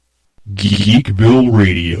Geekville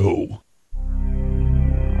Radio.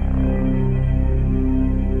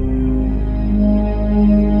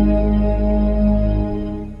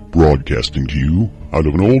 Broadcasting to you out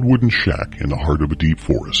of an old wooden shack in the heart of a deep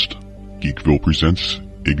forest, Geekville presents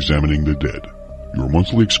Examining the Dead, your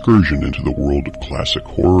monthly excursion into the world of classic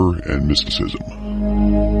horror and mysticism.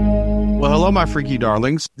 Well, hello, my freaky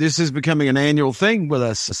darlings. This is becoming an annual thing with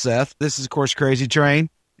us, Seth. This is, of course, Crazy Train,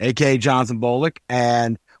 a.k.a. Jonathan Bullock,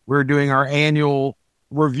 and we're doing our annual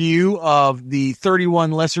review of the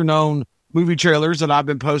 31 lesser-known movie trailers that I've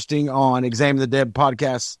been posting on Examine the Dead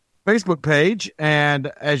podcast Facebook page.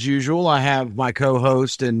 And as usual, I have my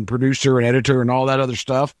co-host and producer and editor and all that other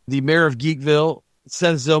stuff, the mayor of Geekville,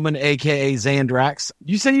 Seth Zillman, a.k.a. Zandrax.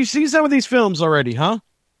 You say you've seen some of these films already, huh?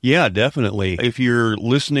 Yeah, definitely. If you're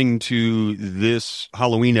listening to this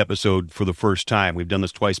Halloween episode for the first time, we've done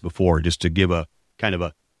this twice before, just to give a kind of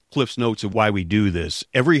a Cliff's Notes of why we do this.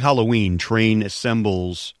 Every Halloween, Train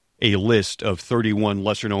assembles a list of 31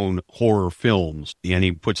 lesser-known horror films, and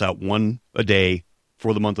he puts out one a day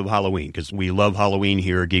for the month of Halloween, because we love Halloween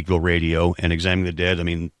here at Geekville Radio, and Examining the Dead, I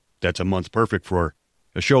mean, that's a month perfect for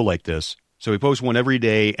a show like this. So we post one every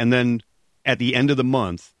day, and then at the end of the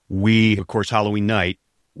month, we, of course, Halloween night,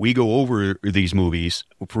 we go over these movies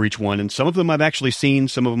for each one, and some of them I've actually seen,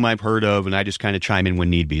 some of them I've heard of, and I just kind of chime in when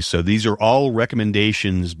need be. So these are all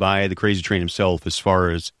recommendations by the Crazy Train himself as far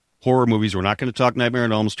as horror movies. We're not going to talk Nightmare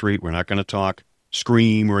on Elm Street. We're not going to talk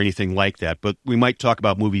Scream or anything like that, but we might talk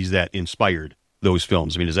about movies that inspired those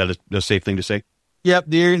films. I mean, is that a safe thing to say? Yep,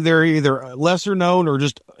 they're either lesser known or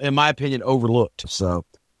just, in my opinion, overlooked. So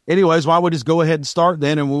anyways, why don't we just go ahead and start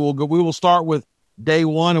then, and we will start with day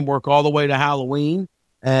one and work all the way to Halloween.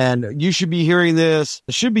 And you should be hearing this.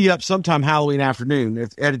 It should be up sometime Halloween afternoon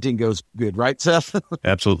if editing goes good, right, Seth?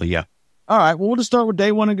 Absolutely, yeah. All right, well, we'll just start with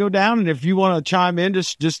day one and go down. And if you want to chime in,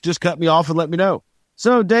 just cut me off and let me know.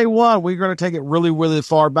 So day one, we're going to take it really, really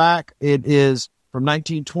far back. It is from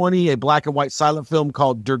 1920, a black and white silent film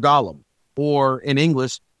called Der Golem, or in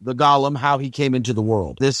English, The Golem, How He Came into the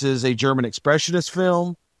World. This is a German expressionist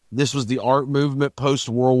film. This was the art movement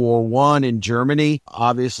post-World War I in Germany.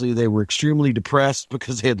 Obviously, they were extremely depressed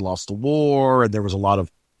because they had lost the war and there was a lot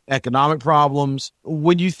of economic problems.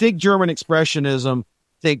 When you think German expressionism,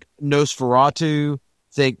 think Nosferatu,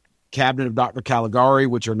 think Cabinet of Dr. Caligari,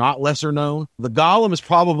 which are not lesser known. The Golem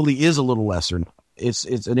is a little lesser known. It's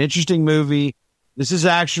an interesting movie. This is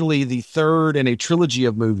actually the third in a trilogy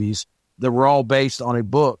of movies that were all based on a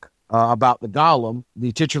book about the Golem.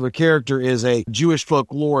 The titular character is a Jewish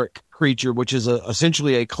folkloric creature, which is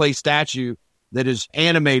essentially a clay statue that is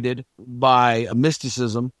animated by a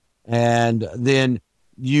mysticism and then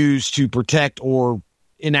used to protect or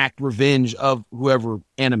enact revenge of whoever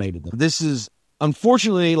animated them. This is,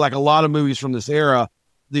 unfortunately, like a lot of movies from this era,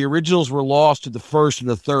 the originals were lost to the first and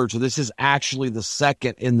the third, so this is actually the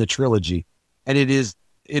second in the trilogy, and it is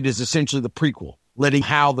essentially the prequel, letting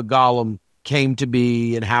how the Golem came to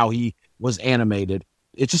be and how he was animated.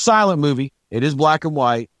 It's a silent movie. It is black and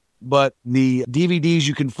white, but the DVDs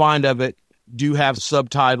you can find of it do have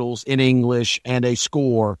subtitles in English and a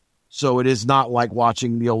score, so it is not like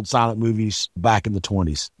watching the old silent movies back in the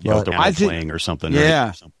 20s. Yeah, they're playing or something. Yeah,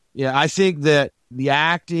 right? Yeah, I think that the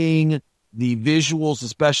acting, the visuals, the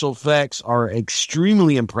special effects are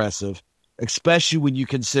extremely impressive, especially when you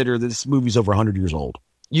consider that this movie's over 100 years old.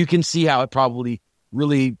 You can see how it probably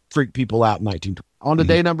really freaked people out in 1920. On to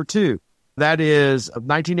day number two. That is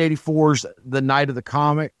 1984's The Night of the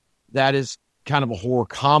Comet. That is kind of a horror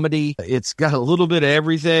comedy. It's got a little bit of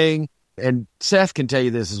everything. And Seth can tell you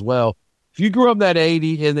this as well. If you grew up in the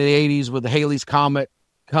 80s with the Halley's Comet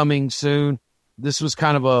coming soon, this was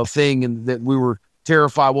kind of a thing and that we were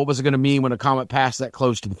terrified. What was it going to mean when a comet passed that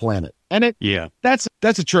close to the planet? And that's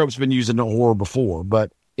a trope that's been used in horror before,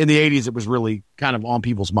 but in the 80s, it was really kind of on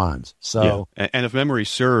people's minds. So, yeah. And if memory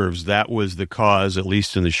serves, that was the cause, at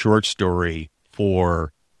least in the short story,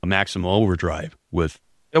 for a Maximum Overdrive with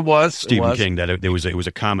Stephen King, that it was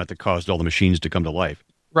a comet that caused all the machines to come to life.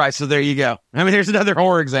 Right. So there you go. I mean, there's another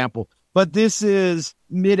horror example. But this is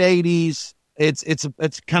mid 80s. It's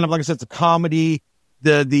kind of like I said, it's a comedy.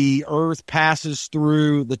 The Earth passes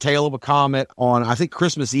through the tail of a comet on, I think,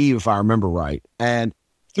 Christmas Eve, if I remember right, and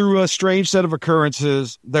through a strange set of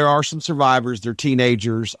occurrences, there are some survivors. They're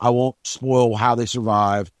teenagers. I won't spoil how they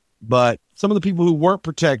survive, but some of the people who weren't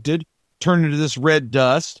protected turn into this red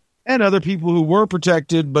dust, and other people who were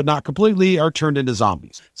protected but not completely are turned into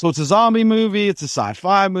zombies. So it's a zombie movie. It's a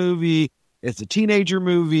sci-fi movie. It's a teenager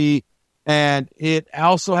movie, and it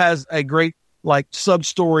also has a great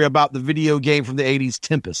sub-story about the video game from the 80s,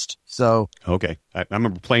 Tempest. So okay, I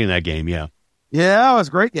remember playing that game. Yeah, it was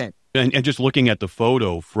a great game. And just looking at the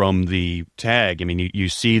photo from the tag, I mean, you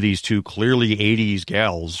see these two clearly 80s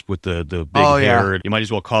gals with the big hair. You might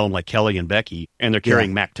as well call them like Kelly and Becky, and they're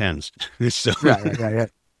carrying Mac 10s. So. Right.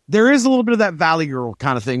 There is a little bit of that Valley Girl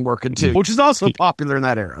kind of thing working too, which is also popular in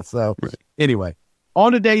that era. So anyway,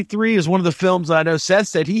 on to day 3 is one of the films that I know Seth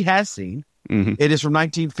said he has seen. Mm-hmm. It is from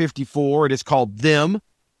 1954. It is called Them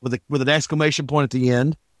with an exclamation point at the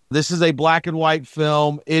end. This is a black and white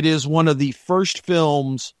film. It is one of the first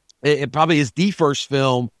films. It probably is the first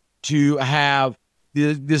film to have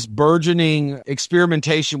this burgeoning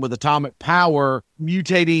experimentation with atomic power,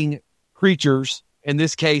 mutating creatures, in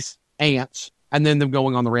this case, ants, and then them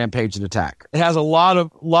going on the rampage and attack. It has a lot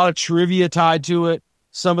of trivia tied to it.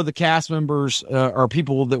 Some of the cast members are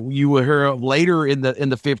people that you will hear of later in the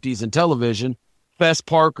 50s in television. Fess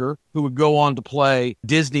Parker, who would go on to play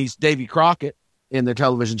Disney's Davy Crockett in their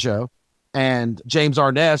television show, and James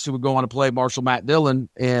Arness, who would go on to play Marshal Matt Dillon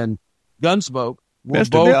in Gunsmoke, were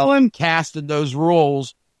both cast in those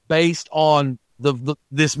roles based on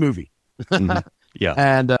this movie. Mm-hmm. Yeah.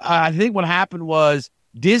 And I think what happened was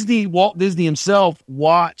Walt Disney himself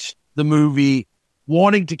watched the movie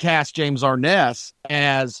wanting to cast James Arness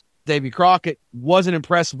as Davy Crockett, wasn't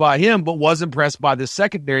impressed by him, but was impressed by this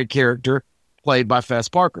secondary character played by Fess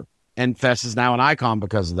Parker. And Fess is now an icon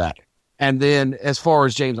because of that. And then as far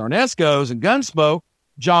as James Arness goes in Gunsmoke,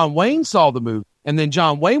 John Wayne saw the movie. And then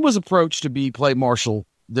John Wayne was approached to play Marshal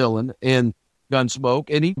Dillon in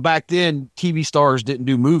Gunsmoke. And back then, TV stars didn't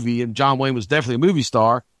do movie, and John Wayne was definitely a movie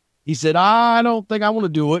star. He said, I don't think I want to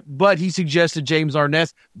do it. But he suggested James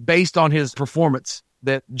Arness based on his performance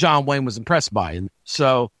that John Wayne was impressed by. And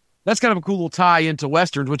so that's kind of a cool little tie into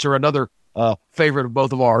Westerns, which are another favorite of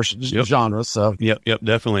both of our genres. So Yep,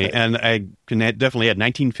 definitely. And I can definitely add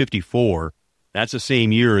 1954. That's the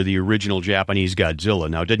same year the original Japanese Godzilla.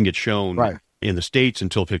 Now, it didn't get shown in the States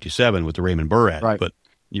until 57 with the Raymond Burr ad. But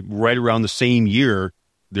right around the same year,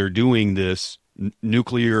 they're doing this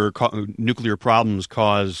nuclear problems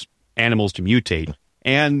cause animals to mutate.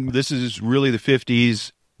 And this is really the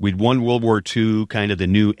 50s. We'd won World War II, kind of the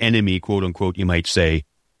new enemy, quote unquote, you might say,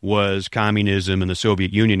 was communism and the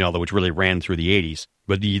Soviet Union, although which really ran through the 80s.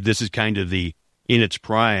 But this is kind of in its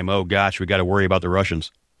prime. Oh, gosh, we got to worry about the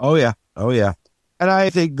Russians. Oh, yeah. And I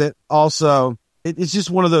think that also it's just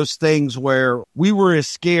one of those things where we were as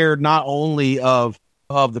scared not only of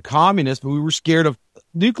the communists, but we were scared of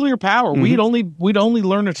nuclear power. Mm-hmm. We'd only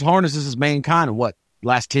learned to harness this as mankind in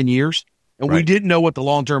last 10 years. And we didn't know what the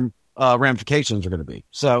long-term ramifications are going to be.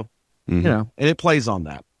 So, and it plays on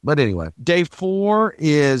that. But anyway, day 4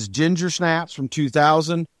 is Ginger Snaps from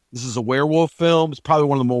 2000. This is a werewolf film. It's probably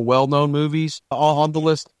one of the more well-known movies on the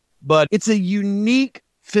list. But it's a unique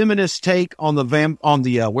feminist take on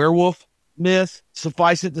the werewolf myth.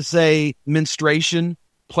 Suffice it to say, menstruation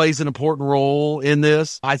plays an important role in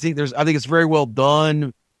this. I think it's very well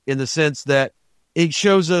done in the sense that it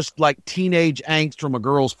shows us like teenage angst from a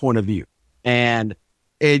girl's point of view. And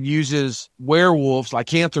it uses werewolves,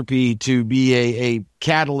 lycanthropy, to be a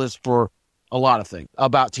catalyst for a lot of things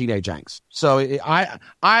about teenage angst. So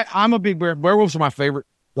I'm a big werewolves are my favorite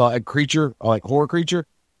creature, like horror creature.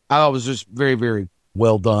 I thought it was just very, very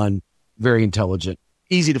well done, very intelligent,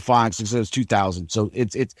 easy to find since it's 2000. So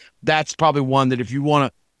that's probably one that if you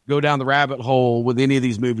want to go down the rabbit hole with any of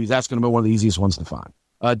these movies, that's going to be one of the easiest ones to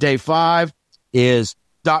find. Day 5 is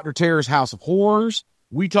Dr. Terror's House of Horrors.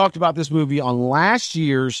 We talked about this movie on last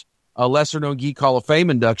year's lesser-known Geek Hall of Fame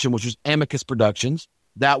induction, which was Amicus Productions.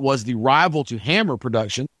 That was the rival to Hammer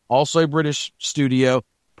Production, also a British studio,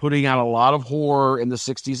 putting out a lot of horror in the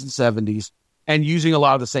 60s and 70s and using a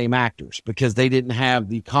lot of the same actors because they didn't have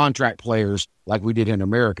the contract players like we did in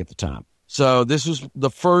America at the time. So this was the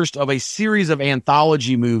first of a series of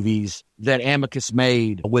anthology movies that Amicus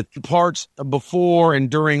made with parts before and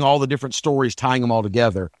during all the different stories, tying them all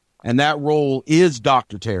together. And that role is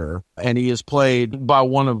Dr. Terror, and he is played by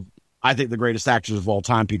one of, I think, the greatest actors of all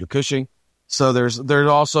time, Peter Cushing. So there's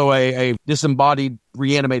also a disembodied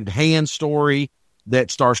reanimated hand story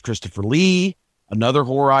that stars Christopher Lee, another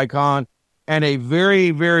horror icon, and a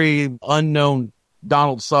very, very unknown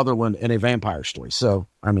Donald Sutherland in a vampire story. So,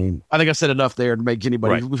 I mean, I think I said enough there to make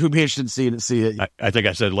anybody who'd be interested in see it. I think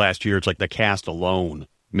I said last year, it's like the cast alone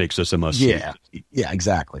makes us a must. Yeah,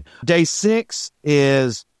 exactly. Day 6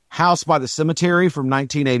 is House by the Cemetery from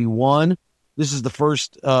 1981. This is the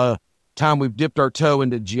first time we've dipped our toe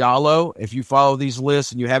into Giallo. If you follow these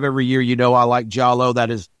lists and you have every year, you know I like Giallo.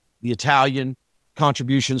 That is the Italian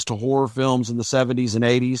contributions to horror films in the 70s and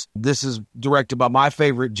 80s. This is directed by my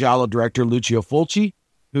favorite Giallo director, Lucio Fulci,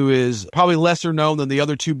 who is probably lesser known than the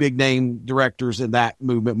other two big name directors in that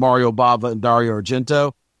movement, Mario Bava and Dario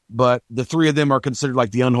Argento. but the three of them are considered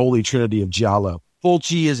like the unholy trinity of giallo.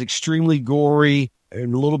 Fulci is extremely gory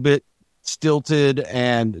and a little bit stilted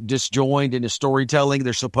and disjointed in his storytelling.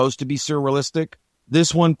 They're supposed to be surrealistic.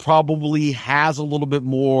 This one probably has a little bit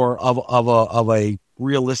more of a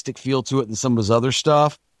realistic feel to it than some of his other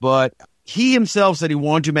stuff, but he himself said he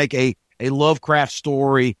wanted to make a Lovecraft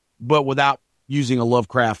story, but without using a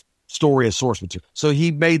Lovecraft story as source material. So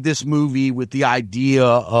he made this movie with the idea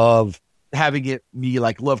of having it be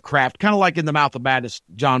like Lovecraft, kind of like in The Mouth of Madness.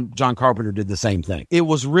 John Carpenter did the same thing. It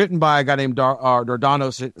was written by a guy named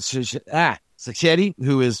Dardano Sacchetti,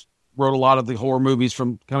 who wrote a lot of the horror movies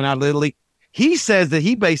from coming out of Italy. He says that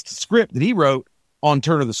he based the script that he wrote on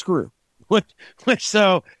Turn of the Screw.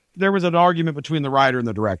 So there was an argument between the writer and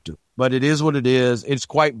the director, but it is what it is. It's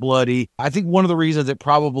quite bloody. I think one of the reasons it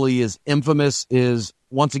probably is infamous is,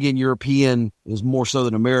 once again, European is more so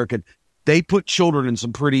than American. They put children in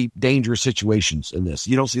some pretty dangerous situations in this.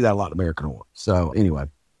 You don't see that a lot in American horror. So anyway,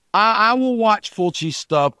 I will watch Fulci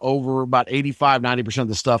stuff over about 85, 90% of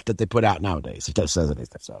the stuff that they put out nowadays. It does say anything.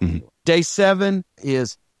 So Day 7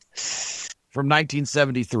 is from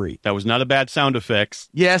 1973. That was not a bad sound effects.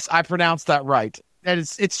 Yes, I pronounced that right. And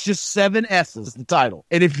it's just 7 S's, the title.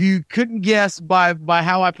 And if you couldn't guess by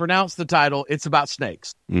how I pronounced the title, it's about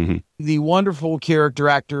snakes. Mm-hmm. The wonderful character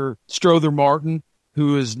actor Strother Martin,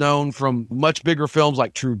 who is known from much bigger films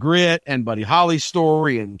like True Grit and Buddy Holly's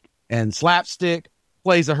Story and Slapstick,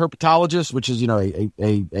 plays a herpetologist, which is,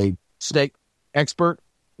 a snake expert,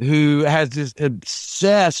 who has this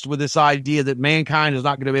obsessed with this idea that mankind is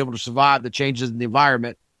not going to be able to survive the changes in the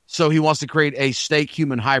environment. So he wants to create a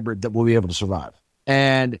snake-human hybrid that will be able to survive.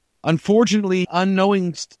 And unfortunately,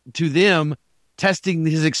 unknowing to them, testing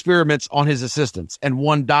his experiments on his assistants, and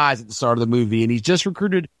one dies at the start of the movie, and he's just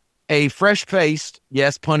recruited a fresh-faced,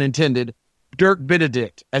 yes, pun intended, Dirk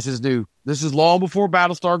Benedict as his new. This is long before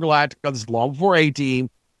Battlestar Galactica. This is long before A-Team.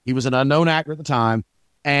 He was an unknown actor at the time.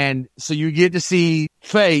 And so you get to see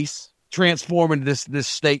Face transform into this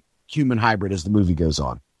snake-human hybrid as the movie goes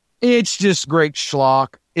on. It's just great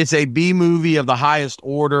schlock. It's a B movie of the highest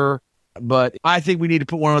order, but I think we need to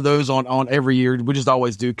put one of those on every year. We just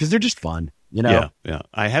always do, because they're just fun, Yeah.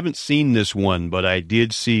 I haven't seen this one, but I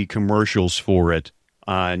did see commercials for it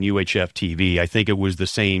on UHF TV. I think it was the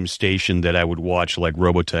same station that I would watch like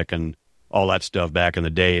Robotech and all that stuff back in the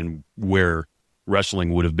day, and where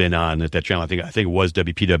wrestling would have been on at that channel. I think it was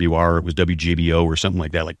WPWR, it was WGBO or something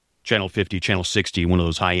like that, like Channel 50, Channel 60, one of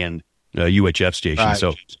those high-end UHF stations. Right.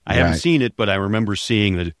 So I haven't seen it, but I remember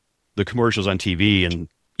seeing the commercials on TV, and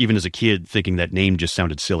even as a kid thinking that name just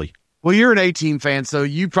sounded silly. Well, you're an A-Team fan, so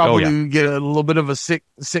you probably get a little bit of a sick,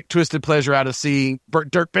 twisted pleasure out of seeing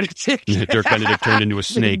Dirk Benedict. Dirk Benedict turned into a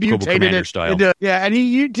snake, Cobra Commander style. And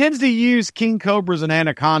he tends to use king cobras and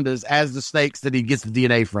anacondas as the snakes that he gets the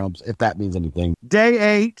DNA from, if that means anything.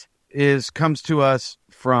 Day 8 comes to us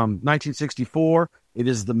from 1964. It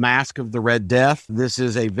is The Mask of the Red Death. This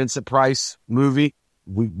is a Vincent Price movie.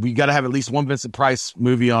 We got to have at least one Vincent Price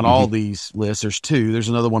movie on all these lists. There's 2. There's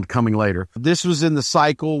another one coming later. This was in the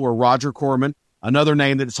cycle where Roger Corman, another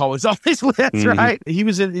name that's always on these lists, right? He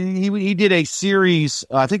was he did a series,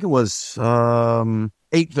 I think it was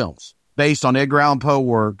 8 films based on Edgar Allan Poe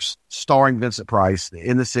works, starring Vincent Price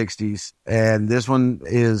in the 60s. And this one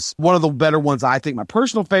is one of the better ones, I think. My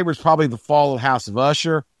personal favorite is probably The Fall of House of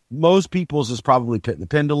Usher. Most people's is probably Pit and the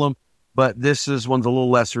Pendulum, but this is one's a little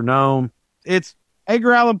lesser known. It's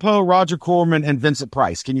Edgar Allan Poe, Roger Corman, and Vincent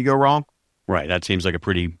Price. Can you go wrong? Right. That seems like a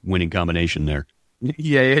pretty winning combination there.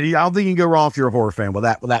 Yeah, I don't think you can go wrong if you're a horror fan with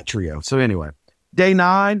that trio. So anyway, Day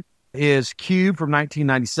 9 is Cube from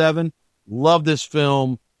 1997. Love this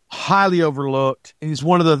film. Highly overlooked. It's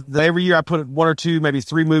one of the every year I put 1 or 2, maybe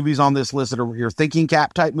 3 movies on this list that are your thinking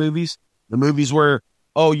cap type movies. The movies where,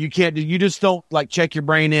 you just don't like check your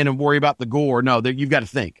brain in and worry about the gore. No, you've got to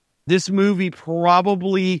think. This movie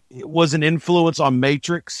probably was an influence on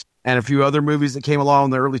Matrix and a few other movies that came along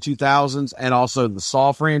in the early 2000s, and also the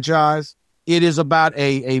Saw franchise. It is about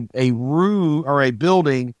a room or a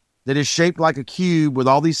building that is shaped like a cube with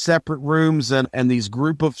all these separate rooms, and these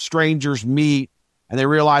group of strangers meet, and they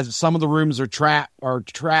realize that some of the rooms are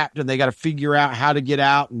trapped, and they got to figure out how to get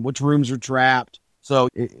out and which rooms are trapped. So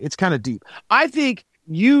it's kind of deep. I think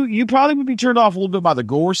you probably would be turned off a little bit by the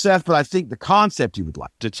gore, Seth, but I think the concept you would like.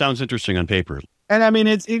 It sounds interesting on paper. And I mean,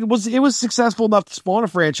 it was successful enough to spawn a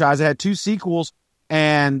franchise. It had 2 sequels,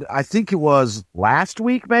 and I think it was last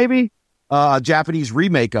week, maybe, a Japanese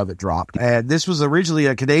remake of it dropped. And this was originally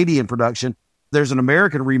a Canadian production. There's an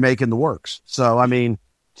American remake in the works. So, I mean,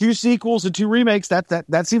 2 sequels and 2 remakes.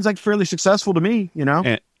 That seems like fairly successful to me, you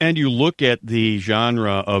know? And you look at the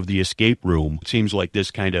genre of the escape room, it seems like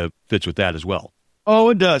this kind of fits with that as well. Oh,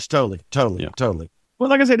 it does. Totally. Well,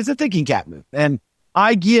 like I said, it's a thinking cap movie. And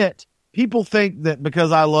I get people think that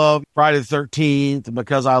because I love Friday the 13th,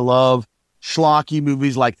 because I love schlocky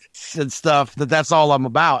movies like and stuff, that's all I'm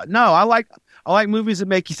about. No, I like movies that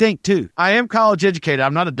make you think too. I am college educated.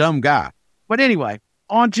 I'm not a dumb guy. But anyway,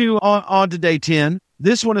 on to day 10.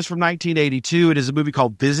 This one is from 1982. It is a movie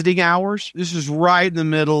called Visiting Hours. This is right in the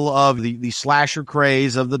middle of the slasher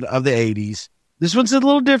craze of the 80s. This one's a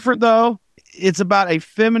little different though. It's about a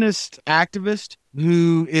feminist activist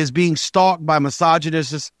who is being stalked by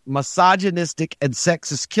misogynistic and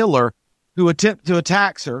sexist killer who attempt to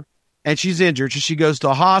attack her, and she's injured. So she goes to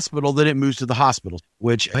a hospital. Then it moves to the hospital,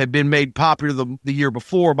 which had been made popular the year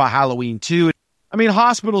before by Halloween 2. I mean,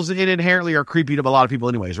 hospitals inherently are creepy to a lot of people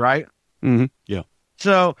anyways, right? Mm-hmm. Yeah.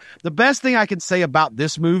 So the best thing I can say about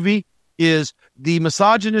this movie is the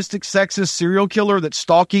misogynistic, sexist serial killer that's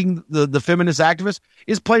stalking the feminist activist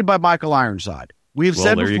is played by Michael Ironside. We've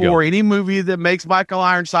said before, any movie that makes Michael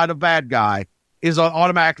Ironside a bad guy is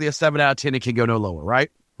automatically a 7 out of 10. It can go no lower,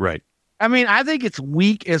 right? Right. I mean, I think it's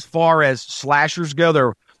weak as far as slashers go. There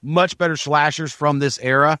are much better slashers from this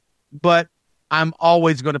era, but I'm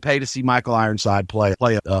always going to pay to see Michael Ironside play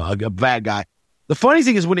a bad guy. The funny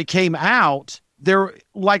thing is when it came out, there,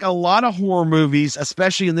 like a lot of horror movies,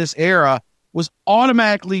 especially in this era, was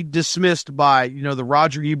automatically dismissed by, the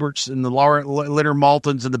Roger Eberts and the Leonard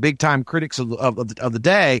Maltins and the big time critics of the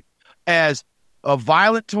day as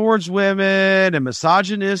violent towards women and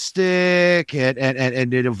misogynistic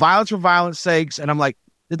and violence for violence sakes. And I'm like,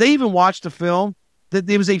 did they even watch the film?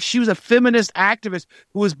 That she was a feminist activist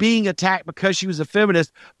who was being attacked because she was a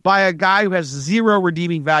feminist by a guy who has zero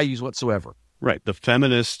redeeming values whatsoever. Right. The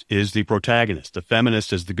feminist is the protagonist. The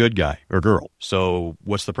feminist is the good guy or girl. So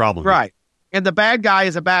what's the problem? Right. And the bad guy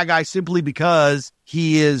is a bad guy simply because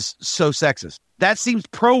he is so sexist. That seems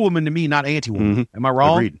pro-woman to me, not anti-woman. Mm-hmm. Am I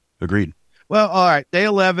wrong? Agreed. Well, all right. Day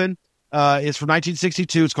 11 is from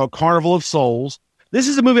 1962. It's called Carnival of Souls. This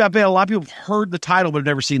is a movie I bet a lot of people have heard the title but have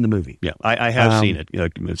never seen the movie. Yeah, I have seen it,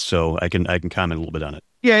 so I can comment a little bit on it.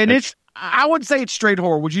 Yeah, and I wouldn't say it's straight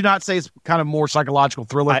horror. Would you not say it's kind of more psychological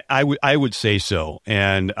thriller? I would say so,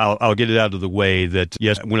 and I'll get it out of the way that,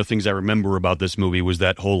 yes, one of the things I remember about this movie was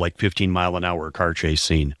that whole 15-mile-an-hour car chase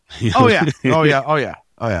scene. Oh yeah.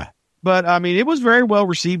 But, I mean, it was very well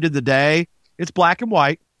received in the day. It's black and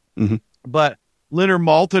white, mm-hmm. but Leonard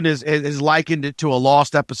Maltin is likened it to a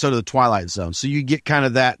lost episode of The Twilight Zone. So you get kind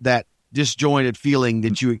of that disjointed feeling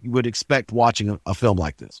that you would expect watching a film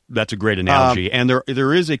like this. That's a great analogy. And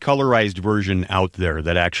there is a colorized version out there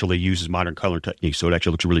that actually uses modern color techniques, so it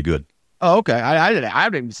actually looks really good. Oh, okay. I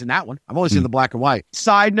haven't even seen that one. I've only seen the black and white.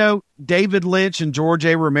 Side note, David Lynch and George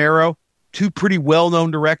A. Romero, two pretty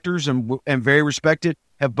well-known directors and very respected,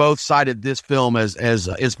 have both cited this film as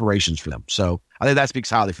inspirations for them. So I think that speaks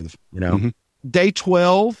highly for them, Mm-hmm. Day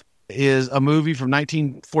 12 is a movie from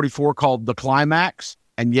 1944 called The Climax.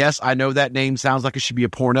 And yes, I know that name sounds like it should be a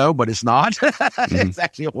porno, but it's not. Mm-hmm. It's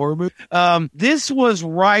actually a horror movie. This was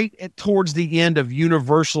right towards the end of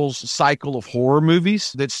Universal's cycle of horror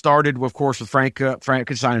movies that started, of course, with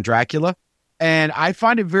Frankenstein and Dracula. And I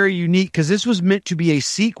find it very unique because this was meant to be a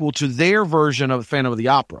sequel to their version of Phantom of the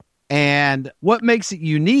Opera. And what makes it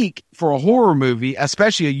unique for a horror movie,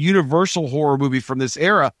 especially a Universal horror movie from this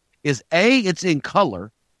era, is A, it's in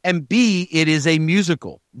color, and B, it is a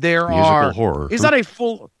musical. Musical horror. It's not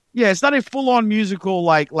a full-on musical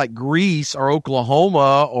like Grease or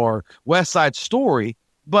Oklahoma or West Side Story,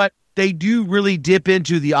 but they do really dip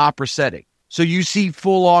into the opera setting. So you see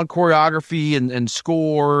full-on choreography and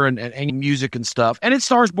score and music and stuff. And it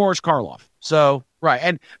stars Boris Karloff. So, right.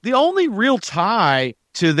 And the only real tie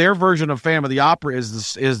to their version of Phantom of the Opera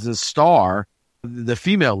is the star, the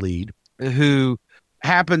female lead, who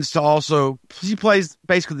happens to also, she plays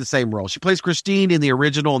basically the same role. She plays Christine in the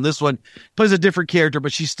original, and this one plays a different character,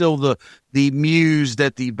 but she's still the muse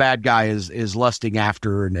that the bad guy is lusting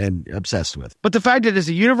after and obsessed with. But the fact that it's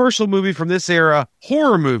a Universal movie from this era,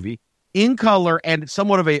 horror movie, in color, and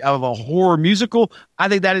somewhat of a horror musical, I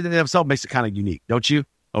think that in and of itself makes it kind of unique, don't you?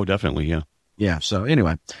 Oh, definitely, yeah. Yeah, so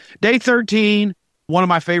anyway. Day 13, one of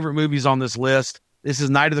my favorite movies on this list. This is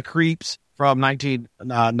Night of the Creeps from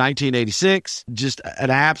 1986. Just an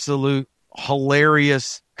absolute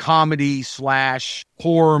hilarious comedy /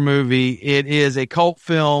 horror movie. It is a cult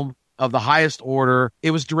film of the highest order.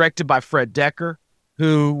 It was directed by Fred Decker,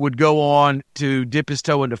 who would go on to dip his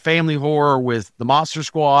toe into family horror with The Monster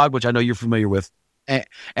Squad, which I know you're familiar with,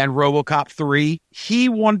 and RoboCop 3. He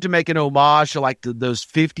wanted to make an homage to like those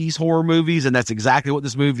 50s horror movies, and that's exactly what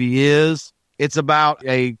this movie is. It's about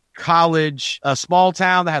a small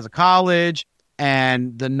town that has a college,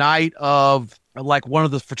 and the night of like one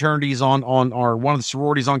of the fraternities or one of the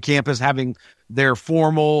sororities on campus having their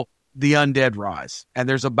formal The Undead Rise. And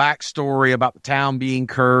there's a backstory about the town being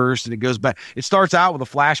cursed, and it goes back. It starts out with a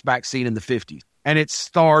flashback scene in the 50s, and it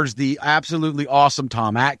stars the absolutely awesome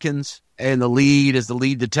Tom Atkins, and the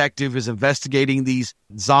lead detective is investigating these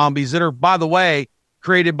zombies that are, by the way,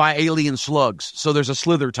 created by alien slugs. So there's a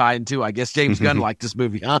Slither tie-in too. I guess James Gunn liked this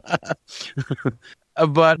movie.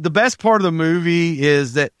 But the best part of the movie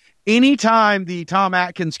is that anytime the Tom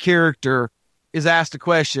Atkins character is asked a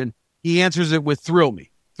question, he answers it with "thrill me,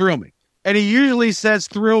 thrill me." And he usually says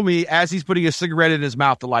 "thrill me" as he's putting a cigarette in his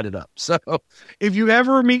mouth to light it up. So if you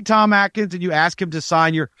ever meet Tom Atkins and you ask him to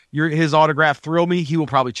sign his autograph "thrill me," he will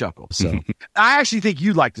probably chuckle. So I actually think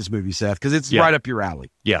you'd like this movie, Seth, because it's right up your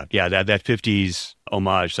alley. Yeah. That 50s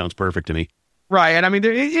homage sounds perfect to me. Right. And I mean,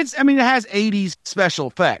 it has 80s special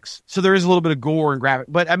effects. So there is a little bit of gore and graphic,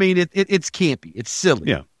 but I mean, it's campy. It's silly.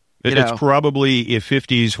 Yeah. It's probably, if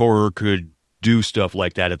 50s horror could do stuff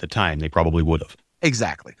like that at the time, they probably would have.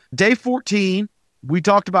 Exactly. Day 14, we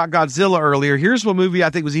talked about Godzilla earlier. Here's one movie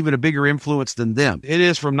I think was even a bigger influence than them. It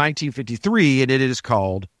is from 1953, and it is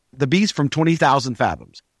called The Beast from 20,000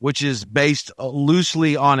 Fathoms, which is based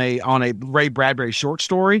loosely on a Ray Bradbury short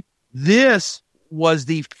story. This was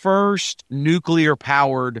the first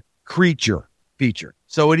nuclear-powered creature feature.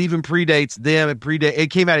 So it even predates them.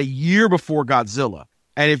 It came out a year before Godzilla.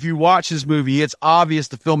 And if you watch this movie, it's obvious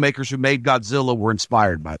the filmmakers who made Godzilla were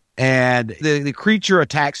inspired by it. And the creature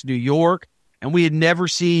attacks New York, and we had never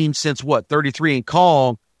seen since 33 in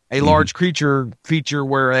Kong, a large creature feature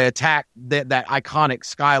where they attack that iconic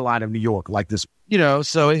skyline of New York like this.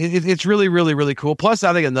 So it's really, really, really cool. Plus,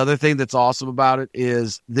 I think another thing that's awesome about it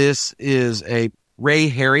is this is a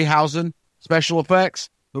Ray Harryhausen special effects,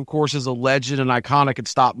 who of course is a legend and iconic in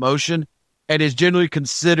stop motion, and is generally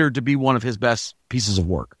considered to be one of his best pieces of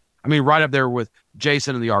work. I mean, right up there with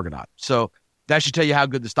Jason and the Argonaut. So that should tell you how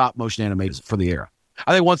good the stop motion animation is for the era.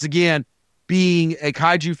 I think, once again, being a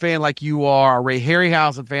kaiju fan like you are, a Ray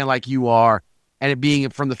Harryhausen fan like you are, and it being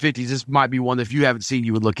from the 50s, this might be one that if you haven't seen,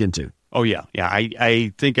 you would look into. Oh, yeah. Yeah,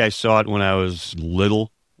 I think I saw it when I was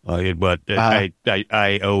little, but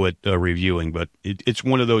I owe it reviewing. But it's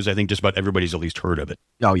one of those, I think just about everybody's at least heard of it.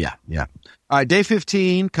 Oh, yeah, yeah. All right, Day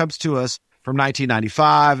 15 comes to us from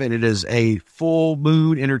 1995, and it is a Full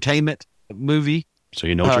Moon Entertainment movie. So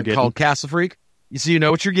you know what you're getting. Called Castle Freak. You know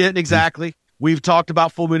what you're getting, exactly. We've talked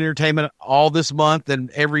about Full Moon Entertainment all this month and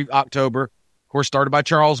every October. Of course, started by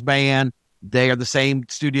Charles Band. They are the same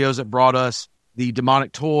studios that brought us the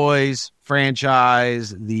Demonic Toys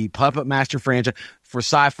franchise, the Puppet Master franchise. For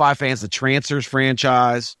sci-fi fans, the Trancers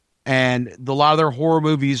franchise. And a lot of their horror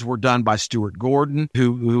movies were done by Stuart Gordon,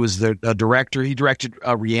 who was the director. He directed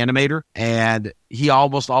Reanimator, and he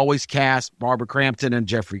almost always cast Barbara Crampton and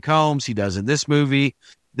Jeffrey Combs. He does in this movie.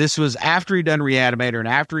 This was after he'd done Reanimator and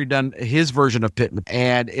after he'd done his version of Pit.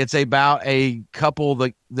 And it's about a couple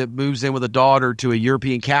that moves in with a daughter to a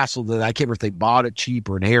European castle that I can't remember if they bought it cheap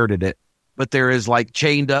or inherited it. But there is, like,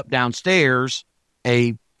 chained up downstairs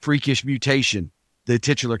a freakish mutation. The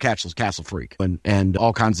titular Castle Freak, and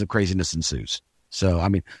all kinds of craziness ensues. So, I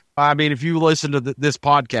mean, if you listen to this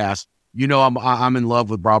podcast, you know I'm in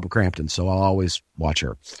love with Barbara Crampton, so I'll always watch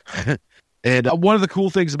her. And one of the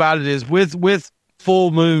cool things about it is with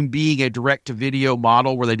Full Moon being a direct-to-video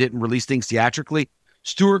model where they didn't release things theatrically,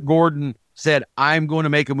 Stuart Gordon said, "I'm going to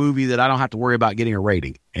make a movie that I don't have to worry about getting a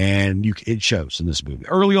rating," and it shows in this movie.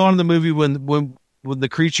 Early on in the movie, when the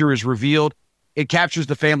creature is revealed, it captures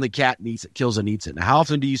the family cat and eats it, kills and eats it. Now, how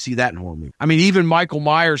often do you see that in horror movies? I mean, even Michael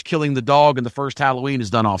Myers killing the dog in the first Halloween is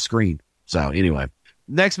done off screen. So anyway,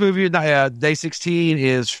 next movie, Day 16,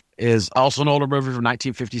 is also an older movie from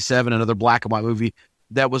 1957, another black and white movie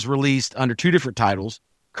that was released under two different titles,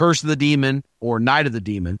 Curse of the Demon or Night of the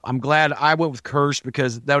Demon. I'm glad I went with Curse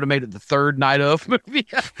because that would have made it the third Night of movie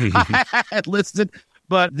I had listed.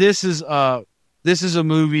 But this is a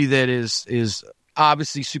movie that is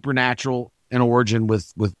obviously supernatural in origin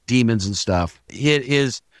with demons and stuff. It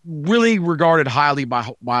is really regarded highly by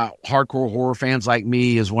hardcore horror fans like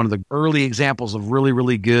me as one of the early examples of really,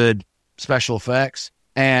 really good special effects.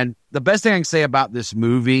 And the best thing I can say about this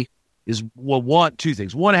movie is, well, two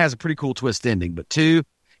things. One, it has a pretty cool twist ending, but two,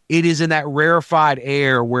 it is in that rarefied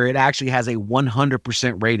air where it actually has a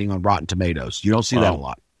 100% rating on Rotten Tomatoes. You don't see that a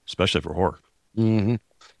lot. Especially for horror. Mm-hmm.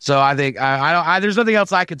 So I think there's nothing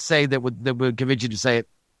else I could say that would convince you to say it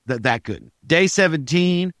that good. Day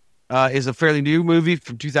 17, is a fairly new movie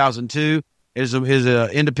from 2002. Is an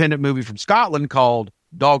independent movie from Scotland called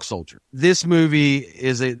Dog Soldier. This movie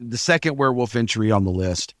is the second werewolf entry on the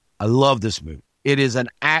list. I love this movie. It is an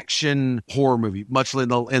action horror movie, much in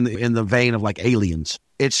the vein of like Aliens.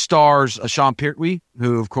 It stars Sean Pertwee,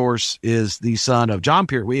 who of course is the son of John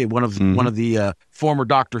Pertwee, one of the former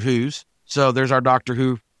Doctor Who's. So there's our Doctor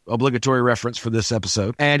Who obligatory reference for this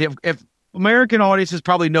episode. And if American audiences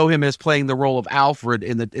probably know him as playing the role of Alfred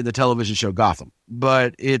in the television show Gotham,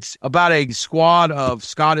 but it's about a squad of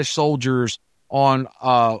Scottish soldiers on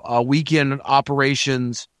a weekend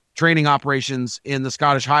training operations in the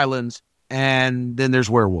Scottish Highlands, and then there's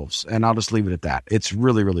werewolves, and I'll just leave it at that. It's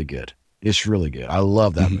really, really good. It's really good. I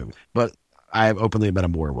love that movie, but I have openly been a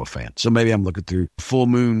werewolf fan, so maybe I'm looking through full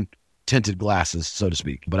moon tinted glasses, so to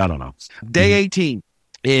speak, but I don't know. Day 18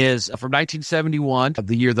 is from 1971,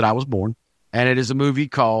 the year that I was born, and it is a movie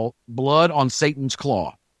called Blood on Satan's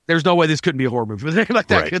Claw. There's no way this couldn't be a horror movie like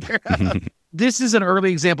that, could there? This is an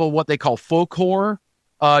early example of what they call folk horror.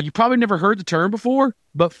 You probably never heard the term before,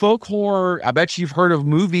 but folk horror, I bet you've heard of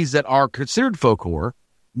movies that are considered folk horror.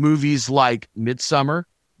 Movies like Midsummer,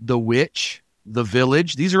 The Witch, The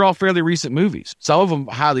Village. These are all fairly recent movies. Some of them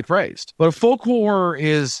highly praised. But a folk horror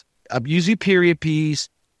is usually a period piece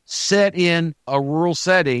set in a rural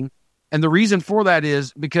setting. And the reason for that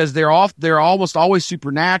is because they're almost always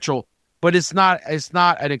supernatural, but it's not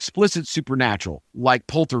an explicit supernatural like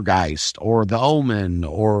Poltergeist or The Omen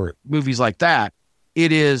or movies like that.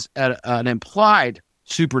 It is an implied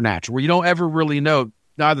supernatural where you don't ever really know,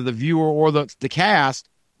 neither the viewer or the cast,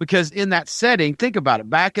 because in that setting, think about it,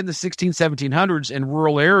 back in the 1700s in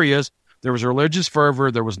rural areas, there was religious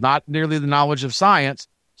fervor, there was not nearly the knowledge of science,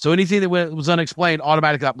 so anything that was unexplained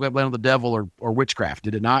automatically got blamed on the devil or witchcraft,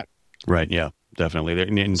 did it not? Right, yeah, definitely.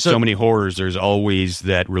 In so many horrors, there's always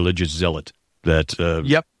that religious zealot that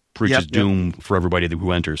preaches doom for everybody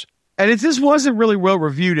who enters. And this wasn't really well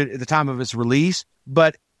reviewed at the time of its release,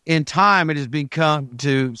 but in time it has become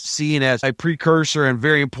seen as a precursor and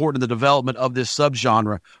very important in the development of this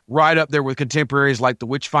subgenre, right up there with contemporaries like The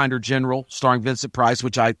Witchfinder General, starring Vincent Price,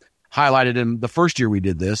 which I highlighted in the first year we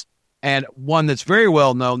did this, and one that's very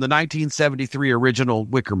well known, the 1973 original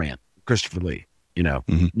Wicker Man, Christopher Lee.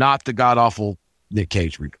 Not the god-awful Nick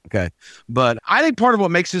Cage. Okay. But I think part of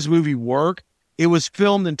what makes this movie work, it was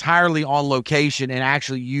filmed entirely on location and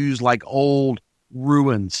actually used like old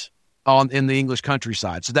ruins in the English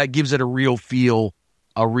countryside. So that gives it a real feel,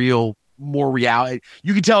 more reality.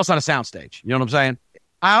 You can tell it's not a soundstage. You know what I'm saying?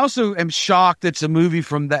 I also am shocked that it's a movie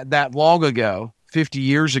from that long ago, 50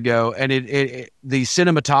 years ago, and the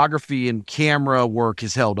cinematography and camera work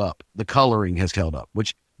has held up. The coloring has held up,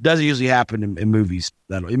 which doesn't usually happen in movies.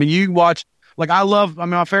 You can watch, my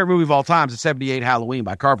favorite movie of all time is the 78 Halloween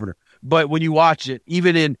by Carpenter. But when you watch it,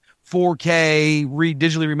 even in 4K,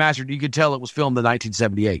 digitally remastered, you could tell it was filmed in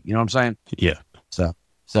 1978. You know what I'm saying? Yeah.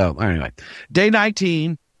 So anyway, Day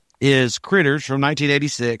 19 is Critters from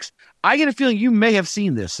 1986. I get a feeling you may have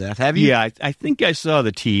seen this, Seth. Have you? Yeah, I think I saw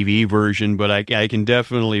the TV version, but I can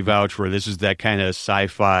definitely vouch for this is that kind of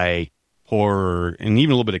sci-fi horror and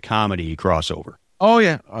even a little bit of comedy crossover. Oh,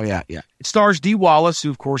 yeah. It stars Dee Wallace,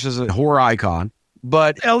 who, of course, is a horror icon,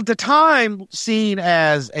 but at the time seen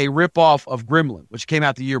as a ripoff of Gremlin, which came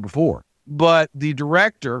out the year before. But the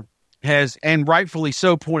director has, and rightfully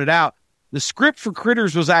so, pointed out the script for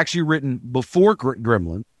Critters was actually written before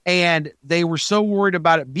Gremlin, and they were so worried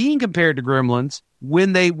about it being compared to Gremlins,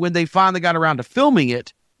 when they finally got around to filming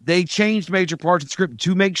it, they changed major parts of the script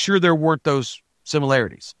to make sure there weren't those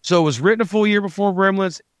similarities. So it was written a full year before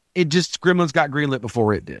Gremlins. Gremlins got greenlit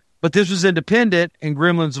before it did. But this was independent, and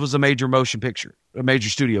Gremlins was a major motion picture, a major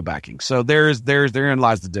studio backing. So therein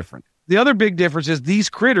lies the difference. The other big difference is these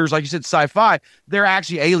critters, like you said, sci-fi, they're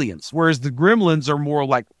actually aliens, whereas the Gremlins are more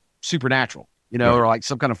like supernatural, or like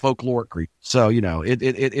some kind of folkloric creature. So,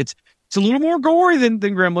 it's a little more gory than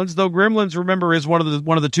Gremlins, though Gremlins, remember, is one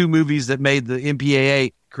of the two movies that made the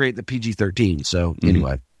MPAA create the PG-13. So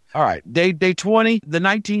anyway. All right, day 20, the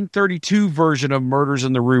 1932 version of Murders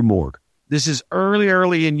in the Rue Morgue. This is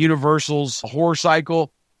early in Universal's horror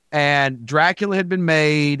cycle, and Dracula had been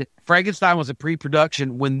made. Frankenstein was a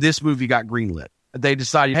pre-production when this movie got greenlit. They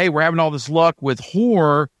decided, hey, we're having all this luck with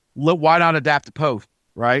horror, why not adapt the Poe,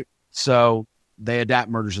 right? So they adapt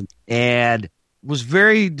Murders and was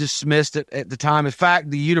very dismissed at the time. In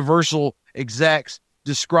fact, the Universal execs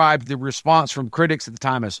described the response from critics at the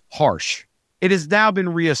time as harsh. It has now been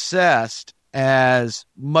reassessed as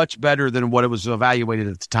much better than what it was evaluated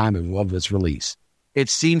at the time of its release.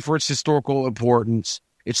 It's seen for its historical importance.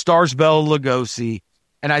 It stars Bela Lugosi.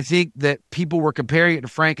 And I think that people were comparing it to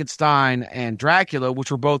Frankenstein and Dracula,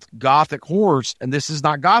 which were both Gothic horrors, and this is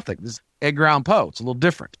not Gothic. This is Edgar Allan Poe. It's a little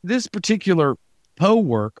different. This particular Poe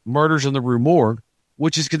work, Murders in the Rue Morgue,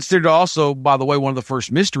 which is considered also, by the way, one of the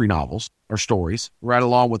first mystery novels or stories, right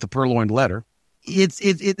along with the Purloined Letter.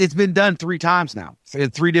 It's been done 3 times now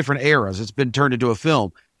in 3 different eras. It's been turned into a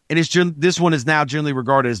film. And this one is now generally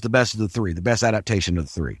regarded as the best of the 3, the best adaptation of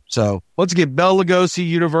the 3. So once again, Bela Lugosi,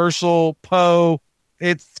 Universal, Poe,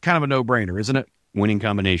 it's kind of a no-brainer, isn't it? Winning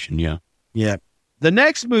combination, yeah. Yeah. The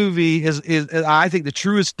next movie is I think the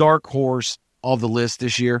truest dark horse of the list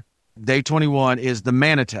this year. Day 21 is The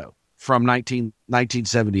Manitou from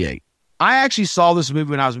 1978. I actually saw this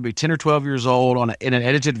movie when I was maybe 10 or 12 years old in an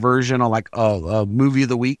edited version on like a movie of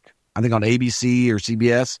the week, I think on ABC or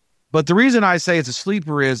CBS. But the reason I say it's a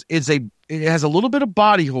sleeper is it has a little bit of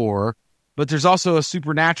body horror, but there's also a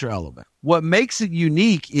supernatural element. What makes it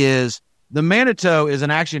unique is the Manitou is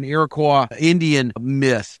actually an Iroquois Indian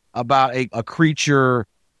myth about a creature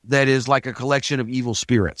that is like a collection of evil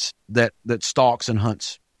spirits that stalks and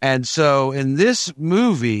hunts. And so in this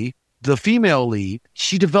movie, the female lead,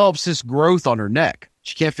 she develops this growth on her neck.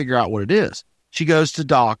 She can't figure out what it is. She goes to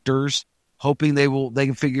doctors, hoping they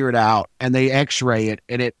can figure it out, and they x-ray it,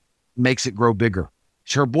 and it makes it grow bigger.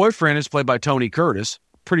 Her boyfriend is played by Tony Curtis,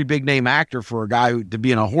 pretty big name actor for a guy to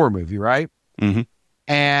be in a horror movie, right? Mm-hmm.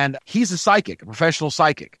 And he's a psychic, a professional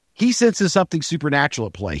psychic. He senses something supernatural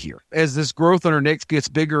at play here. As this growth on her neck gets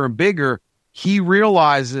bigger and bigger, he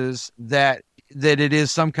realizes that it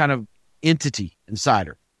is some kind of entity inside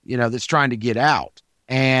her, that's trying to get out.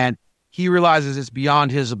 And he realizes it's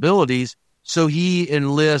beyond his abilities, so he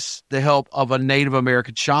enlists the help of a Native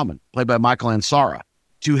American shaman, played by Michael Ansara,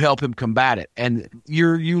 to help him combat it. And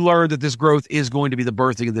you learn that this growth is going to be the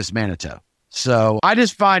birthing of this Manitou. So I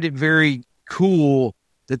just find it very cool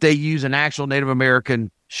that they use an actual Native American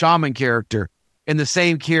shaman character in the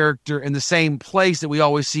same place that we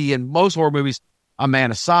always see in most horror movies, a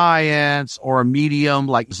man of science or a medium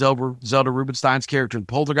like Zelda Rubinstein's character in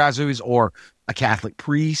Poltergeist movies, or a Catholic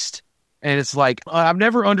priest. And it's like, I've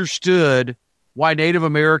never understood why Native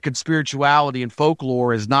American spirituality and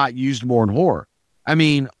folklore is not used more in horror. I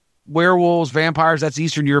mean, werewolves, vampires, that's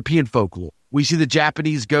Eastern European folklore. We see the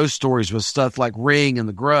Japanese ghost stories with stuff like Ring and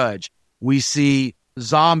The Grudge. We see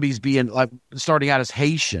zombies starting out as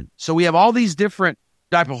Haitian. So we have all these different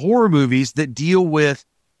type of horror movies that deal with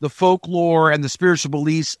the folklore and the spiritual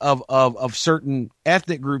beliefs of certain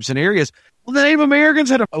ethnic groups and areas. Well, the Native Americans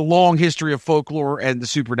had a long history of folklore and the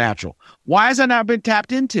supernatural. Why has that not been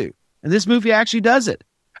tapped into? And this movie actually does it.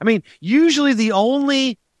 I mean, usually the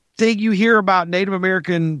only thing you hear about Native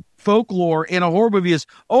American folklore in a horror movie is,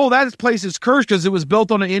 oh, that place is cursed because it was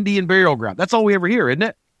built on an Indian burial ground. That's all we ever hear, isn't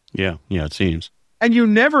it? Yeah, it seems. And you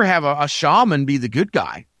never have a shaman be the good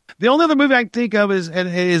guy. The only other movie I can think of is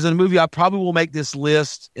a movie I probably will make this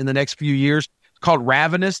list in the next few years. It's called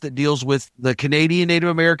Ravenous, that deals with the Canadian Native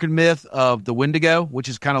American myth of the Wendigo, which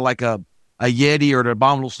is kind of like a Yeti or an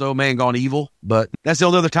abominable snowman gone evil. But that's the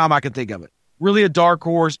only other time I can think of it. Really a dark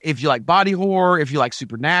horse. If you like body horror, if you like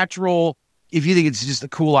supernatural, if you think it's just a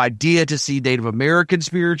cool idea to see Native American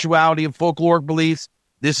spirituality and folkloric beliefs,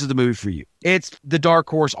 this is the movie for you. It's the dark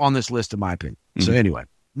horse on this list, in my opinion. Mm-hmm. So anyway,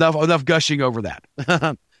 enough gushing over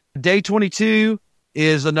that. Day 22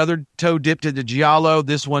 is another toe dipped into Giallo.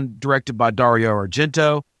 This one directed by Dario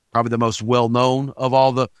Argento, probably the most well-known of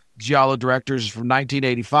all the Giallo directors, from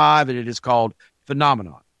 1985, and it is called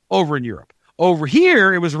Phenomenon over in Europe. Over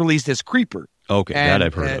here, it was released as Creeper. Okay, that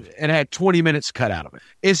I've heard of. And it had 20 minutes cut out of it.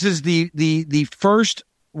 This is the first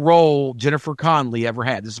role Jennifer Connelly ever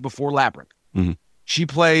had. This is before Labyrinth. Mm-hmm. She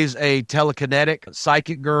plays a telekinetic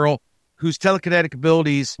psychic girl whose telekinetic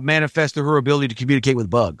abilities manifest through her ability to communicate with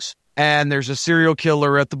bugs. And there's a serial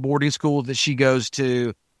killer at the boarding school that she goes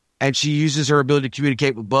to, and she uses her ability to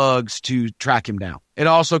communicate with bugs to track him down. It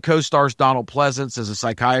also co-stars Donald Pleasance as a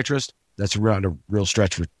psychiatrist. That's around a real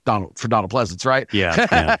stretch for Donald Pleasance, right?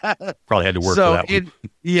 Yeah. Probably had to work for that one.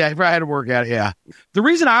 Yeah, he probably had to work at it, yeah. The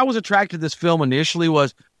reason I was attracted to this film initially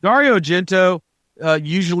was Dario Argento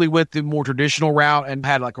usually went the more traditional route and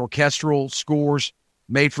had like orchestral scores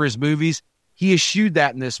made for his movies. He eschewed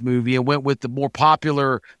that in this movie and went with the more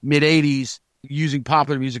popular mid-'80s, using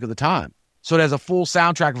popular music of the time. So it has a full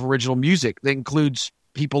soundtrack of original music that includes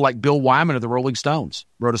people like Bill Wyman of the Rolling Stones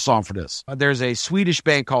wrote a song for this. There's a Swedish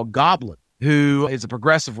band called Goblin, who is a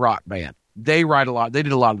progressive rock band. They did a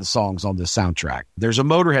lot of the songs on this soundtrack. There's a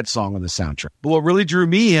Motorhead song on the soundtrack. But what really drew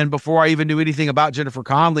me in, before I even knew anything about Jennifer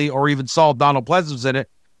Connelly or even saw Donald Pleasance was in it,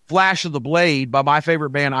 Flash of the Blade by my favorite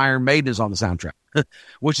band Iron Maiden is on the soundtrack,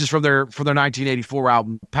 which is from their 1984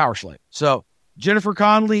 album Power Slave. So Jennifer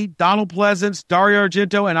Connelly, Donald Pleasance, Dario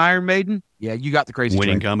Argento, and Iron Maiden. Yeah, you got the Crazy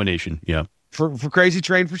Winning Train. combination. Yeah. For Crazy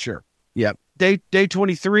Train, for sure. Yep. Day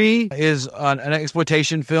 23 is an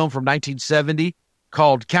exploitation film from 1970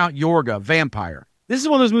 called Count Yorga, Vampire. This is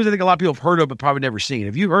one of those movies I think a lot of people have heard of but probably never seen.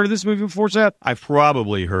 Have you heard of this movie before, Seth? I've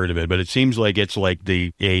probably heard of it, but it seems like it's like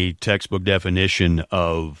a textbook definition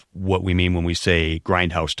of what we mean when we say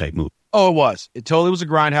grindhouse type movie. Oh, it was. It totally was a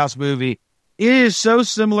grindhouse movie. It is so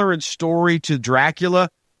similar in story to Dracula.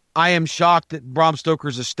 I am shocked that Bram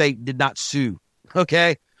Stoker's estate did not sue.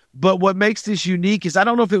 Okay? But what makes this unique is, I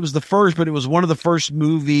don't know if it was the first, but it was one of the first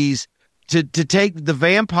movies to take the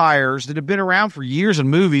vampires that have been around for years in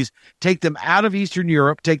movies, take them out of Eastern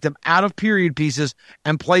Europe, take them out of period pieces,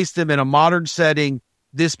 and place them in a modern setting,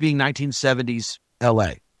 this being 1970s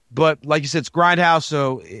LA. But like you said, it's grindhouse,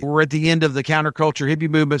 so we're at the end of the counterculture hippie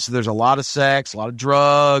movement, so there's a lot of sex, a lot of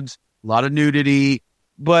drugs, a lot of nudity,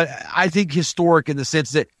 but I think historic in the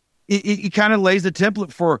sense that it kind of lays the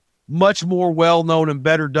template for much more well-known and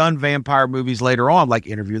better done vampire movies later on, like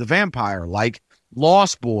Interview with the Vampire, like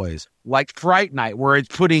Lost Boys, like Fright Night, where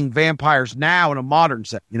it's putting vampires now in a modern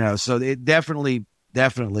set, so it definitely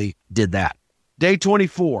did that. Day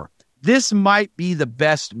 24. This might be the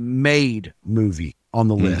best made movie on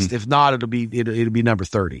the list. If not, it'll be number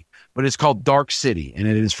 30. But it's called Dark City, and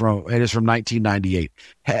it is from 1998.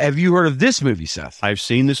 Have you heard of this movie, Seth? I've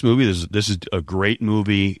seen this movie. This is a great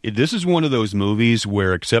movie. This is one of those movies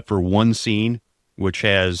where, except for one scene, which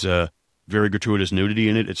has very gratuitous nudity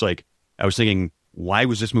in it, it's like, I was thinking, why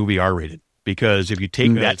was this movie R-rated? Because if you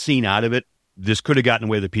take that scene out of it, this could have gotten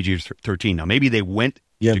away with the PG-13. Now, maybe they went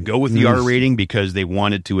to go with the R rating because they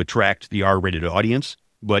wanted to attract the R-rated audience.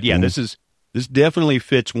 But yeah, this definitely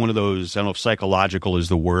fits one of those, I don't know if psychological is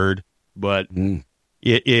the word, but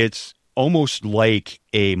it's almost like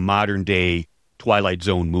a modern-day Twilight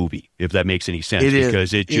Zone movie, if that makes any sense,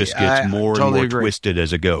 because it just gets more and more twisted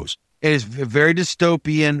as it goes. It is very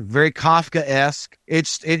dystopian, very Kafka-esque.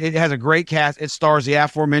 It has a great cast. It stars the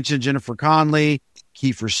aforementioned Jennifer Connelly,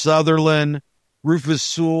 Kiefer Sutherland, Rufus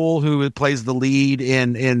Sewell, who plays the lead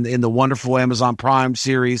in the wonderful Amazon Prime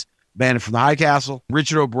series Bandit from the High Castle,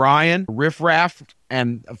 Richard O'Brien, Riff Raff,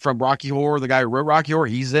 and from Rocky Horror, the guy who wrote Rocky Horror,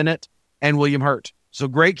 he's in it, and William Hurt. So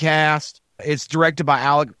great cast. It's directed by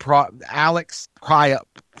Alex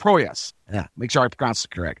Proyas. Yeah, make sure I pronounce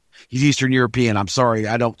it correct. He's Eastern European. I'm sorry,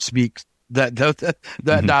 I don't speak that.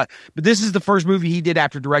 But this is the first movie he did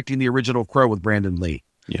after directing the original Crow with Brandon Lee.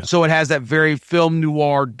 Yeah. So it has that very film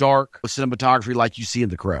noir, dark cinematography like you see in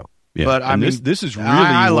The Crow. Yeah. But I mean, this is really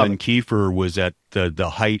when Kiefer was at the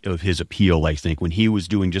height of his appeal, I think, when he was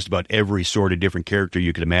doing just about every sort of different character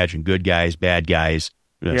you could imagine. Good guys, bad guys,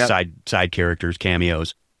 side characters,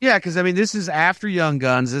 cameos. Yeah, because, I mean, this is after Young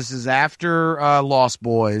Guns. This is after Lost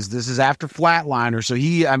Boys. This is after Flatliner. So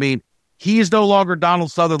he is no longer Donald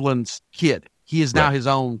Sutherland's kid. He is now his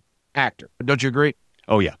own actor. Don't you agree?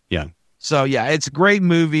 Oh, yeah, yeah. So, yeah, it's a great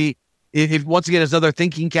movie. If once again, it's another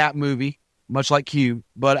thinking cap movie, much like Q.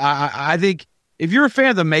 But I think if you're a fan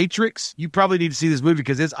of The Matrix, you probably need to see this movie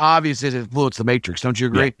because it's obvious it influenced The Matrix. Don't you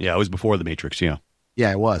agree? Yeah, it was before The Matrix, yeah. Yeah,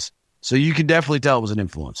 it was. So you can definitely tell it was an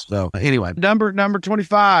influence. So anyway, number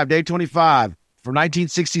 25, day 25 from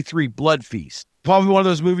 1963, Blood Feast. Probably one of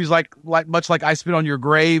those movies like much like I Spit on Your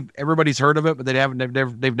Grave. Everybody's heard of it, but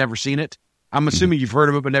they've never seen it. I'm assuming you've heard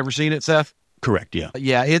of it, but never seen it, Seth? Correct, yeah.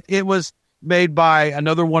 Yeah, it was made by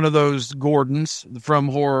another one of those Gordons from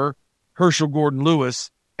horror, Herschel Gordon Lewis,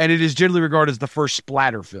 and it is generally regarded as the first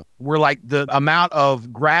splatter film, where like the amount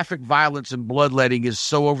of graphic violence and bloodletting is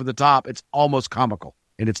so over the top, it's almost comical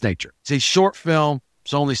in its nature. It's a short film.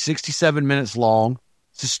 It's only 67 minutes long.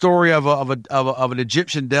 It's a story of an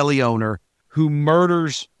Egyptian deli owner who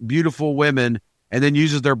murders beautiful women and then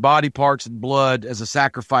uses their body parts and blood as a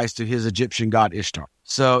sacrifice to his Egyptian god Ishtar.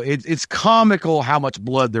 So it's comical how much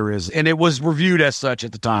blood there is, and it was reviewed as such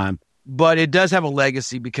at the time. But it does have a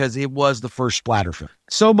legacy because it was the first splatter film.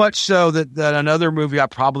 So much so that another movie I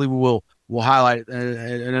probably will highlight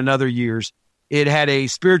in another years. It had a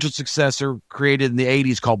spiritual successor created in the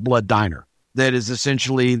 80s called Blood Diner that is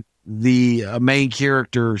essentially the main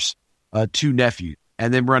character's two nephews,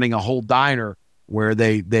 and then running a whole diner where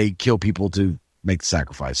they kill people to make the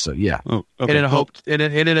sacrifice. So yeah, in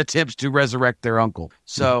an attempt to resurrect their uncle.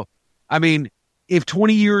 So I mean, if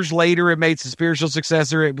 20 years later it made the spiritual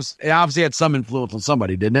successor, it obviously had some influence on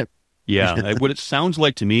somebody, didn't it? Yeah. What it sounds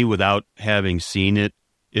like to me, without having seen it,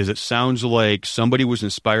 is it sounds like somebody was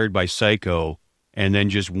inspired by Psycho and then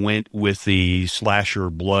just went with the slasher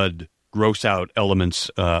blood gross out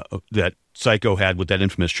elements that Psycho had with that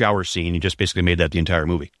infamous shower scene. He just basically made that the entire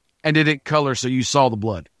movie. And did it color so you saw the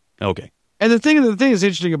blood? Okay. And the thing that's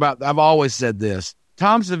interesting about, I've always said this,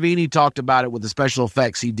 Tom Savini talked about it with the special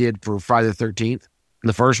effects he did for Friday the 13th,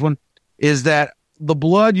 the first one, is that the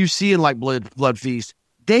blood you see in like Blood Feast,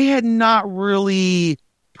 they had not really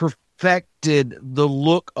perfected the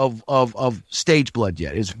look of stage blood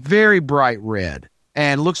yet. It's very bright red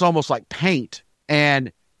and looks almost like paint.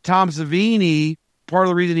 And Tom Savini, part of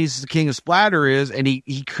the reason he's the king of splatter is, and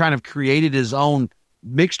he kind of created his own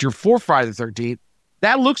mixture for Friday the 13th,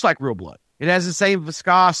 that looks like real blood. It has the same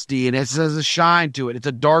viscosity and it has a shine to it. It's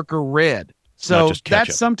a darker red. So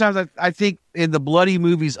that's sometimes I think in the bloody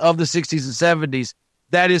movies of the 60s and 70s,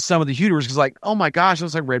 that is some of the humor, because like, oh my gosh, it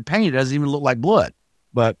looks like red paint. It doesn't even look like blood.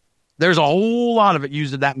 But there's a whole lot of it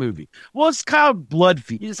used in that movie. Well, it's kind of Blood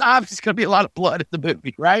Feast. It's obviously going to be a lot of blood in the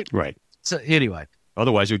movie, right? Right. So anyway.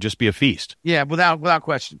 Otherwise, it would just be a feast. Yeah, without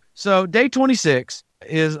question. So Day 26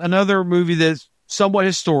 is another movie that's somewhat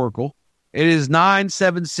historical. It is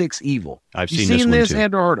 976 Evil. I've seen this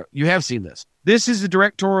and or heard of. You have seen this. This is the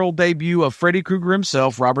directorial debut of Freddy Krueger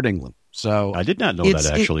himself, Robert Englund. So I did not know that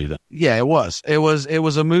actually. It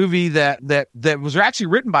was a movie that was actually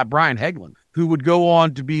written by Brian Hegland, who would go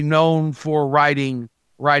on to be known for getting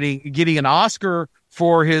an Oscar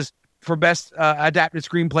for best adapted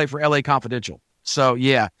screenplay for L.A. Confidential. So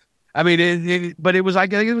yeah, I mean, but it was I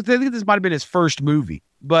think this might have been his first movie,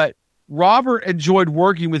 but Robert enjoyed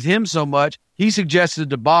working with him so much, he suggested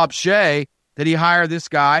to Bob Shaye that he hire this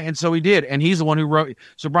guy, and so he did. And he's the one who wrote.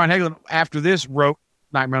 So Brian Hegland, after this, wrote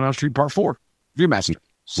Nightmare on Elm Street Part 4, Viewmaster.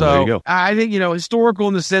 So well, there you go. I think, historical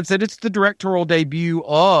in the sense that it's the directorial debut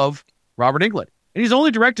of Robert Englund. And he's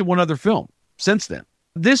only directed one other film since then.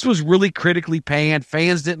 This was really critically panned.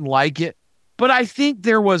 Fans didn't like it. But I think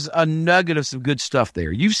there was a nugget of some good stuff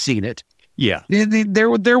there. You've seen it. Yeah.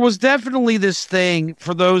 There was definitely this thing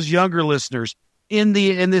for those younger listeners in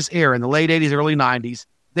this era, in the late 80s, early 90s.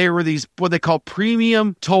 There were these, what they call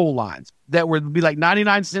premium toll lines that would be like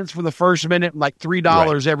 99 cents for the first minute and like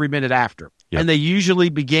 $3 every minute after. Yep. And they usually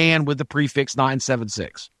began with the prefix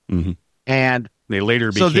 976. Mm-hmm. And they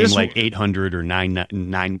later became like 800 or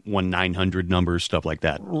 900 numbers, stuff like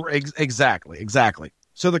that. Exactly.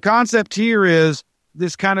 So the concept here is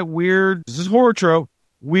this kind of weird, this is horror trope,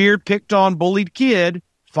 weird picked on bullied kid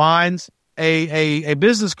finds a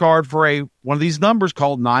business card for one of these numbers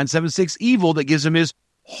called 976 Evil that gives him his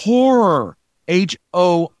horror,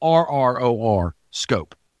 HORROR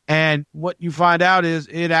scope. And what you find out is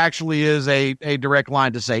it actually is a direct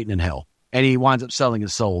line to Satan and hell. And he winds up selling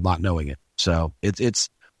his soul, not knowing it. So it's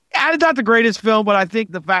not the greatest film, but I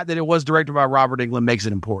think the fact that it was directed by Robert Englund makes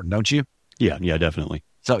it important, don't you? Yeah, definitely.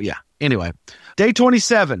 So yeah, anyway. Day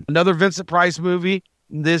 27, another Vincent Price movie.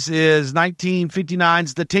 This is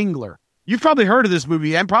 1959's The Tingler. You've probably heard of this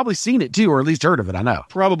movie and probably seen it too, or at least heard of it, I know.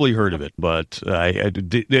 Probably heard of it, but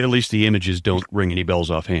at least the images don't ring any bells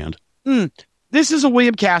offhand. This is a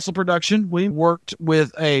William Castle production. We worked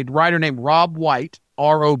with a writer named Robb White,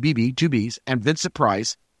 R-O-B-B, 2 B's, and Vincent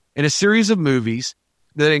Price in a series of movies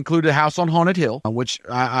that included House on Haunted Hill, which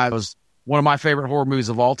I was one of my favorite horror movies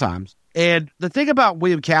of all time. And the thing about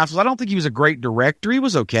William Castle, I don't think he was a great director. He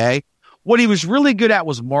was okay. What he was really good at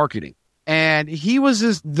was marketing. And he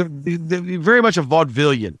was very much a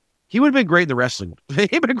vaudevillian. He would have been great in the wrestling.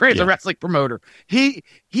 He'd been great as a wrestling promoter. He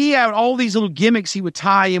had all these little gimmicks he would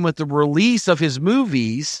tie in with the release of his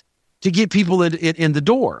movies to get people in the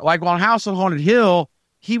door. Like on House on Haunted Hill,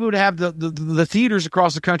 he would have the theaters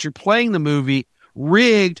across the country playing the movie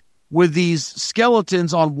rigged with these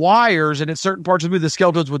skeletons on wires, and in certain parts of the movie, the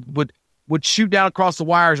skeletons would shoot down across the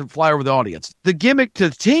wires and fly over the audience. The gimmick to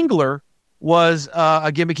Tingler was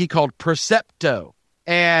a gimmick he called Percepto.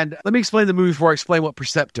 And let me explain the movie before I explain what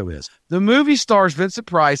Percepto is. The movie stars Vincent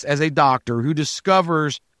Price as a doctor who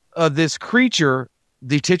discovers this creature,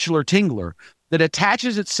 the titular Tingler, that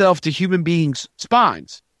attaches itself to human beings'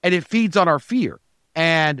 spines, and it feeds on our fear.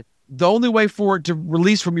 And the only way for it to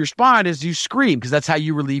release from your spine is you scream, because that's how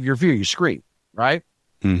you relieve your fear. You scream, right?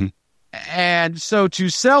 Mm-hmm. And so to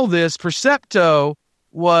sell this, Percepto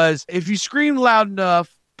was, if you screamed loud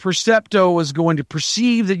enough, Percepto was going to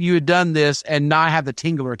perceive that you had done this and not have the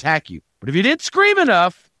Tingler attack you. But if you didn't scream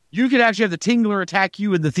enough, you could actually have the Tingler attack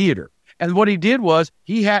you in the theater. And what he did was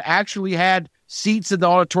he had seats in the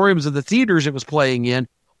auditoriums of the theaters it was playing in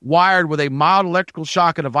wired with a mild electrical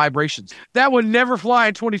shock and a vibrations. That would never fly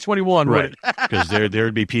in 2021, right? Would it? Because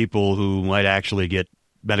there'd be people who might actually get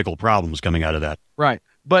medical problems coming out of that. Right.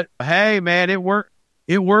 But hey, man, it worked.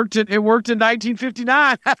 It worked in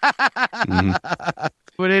 1959. Mm-hmm.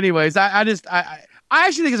 But anyways, I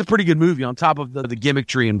actually think it's a pretty good movie on top of the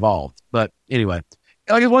gimmickry involved. But anyway,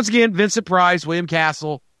 like once again, Vincent Price, William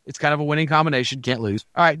Castle, It's kind of a winning combination. Can't lose.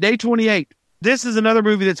 All right, day 28. This is another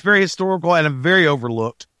movie that's very historical and very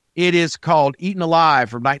overlooked. It is called Eaten Alive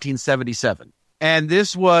from 1977. And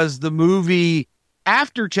this was the movie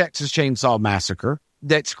after Texas Chainsaw Massacre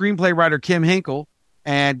that screenplay writer Kim Hinkle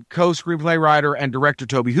and co-screenplay writer and director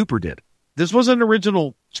Tobe Hooper did. This was an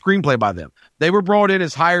original screenplay by them. They were brought in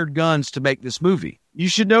as hired guns to make this movie. You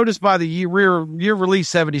should notice by the year release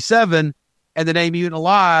 77 and the name Eaten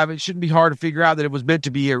Alive, it shouldn't be hard to figure out that it was meant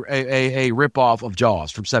to be a ripoff of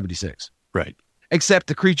Jaws from 76. Right. Except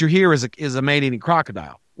the creature here is a man-eating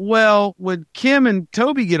crocodile. Well, when Kim and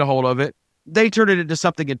Toby get a hold of it, they turn it into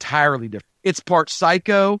something entirely different. It's part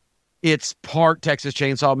Psycho, it's part Texas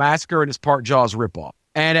Chainsaw Massacre, and it's part Jaws ripoff.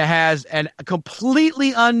 And it has a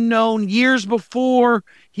completely unknown, years before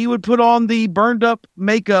he would put on the burned up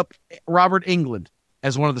makeup, Robert Englund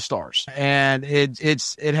as one of the stars. And it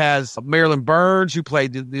has Marilyn Burns, who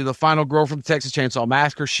played the final girl from the Texas Chainsaw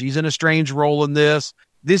Massacre. She's in a strange role in this.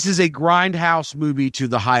 This is a grindhouse movie to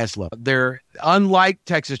the highest level. Unlike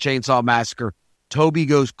Texas Chainsaw Massacre, Toby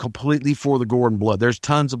goes completely for the gore and blood. There's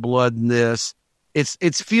tons of blood in this.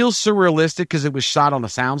 It feels surrealistic because it was shot on a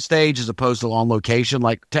soundstage as opposed to on location,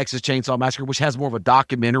 like Texas Chainsaw Massacre, which has more of a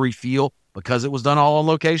documentary feel because it was done all on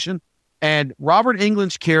location. And Robert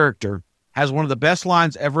Englund's character has one of the best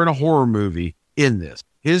lines ever in a horror movie in this.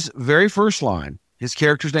 His very first line, his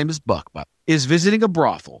character's name is Buck, is visiting a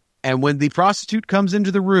brothel. And when the prostitute comes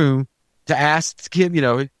into the room to ask him,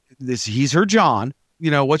 he's her John,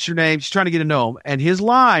 what's your name? She's trying to get to know him. And his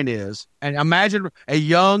line is, and imagine a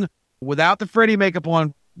young, without the Freddy makeup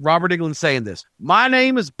on, Robert Englund saying this: "My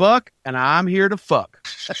name is Buck, and I'm here to fuck."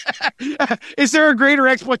 Is there a greater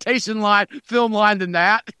exploitation film line than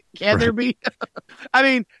that? Can there be? I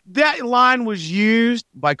mean, that line was used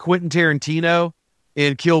by Quentin Tarantino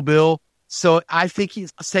in Kill Bill. So I think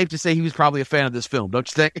it's safe to say he was probably a fan of this film, don't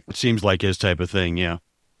you think? It seems like his type of thing, yeah.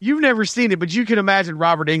 You've never seen it, but you can imagine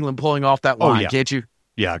Robert Englund pulling off that line, can't you?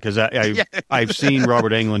 Yeah, because I've seen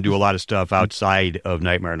Robert Englund do a lot of stuff outside of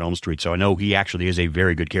Nightmare on Elm Street, so I know he actually is a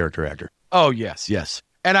very good character actor. Oh, yes.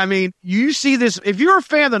 And I mean, you see this, if you're a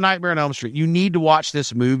fan of the Nightmare on Elm Street, you need to watch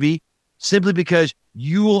this movie simply because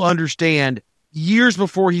you will understand years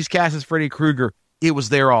before he's cast as Freddy Krueger, it was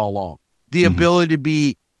there all along. The ability to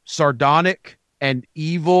be sardonic and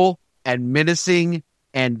evil and menacing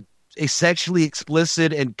and sexually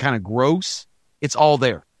explicit and kind of gross, it's all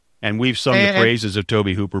there. And we've sung the praises of Tobe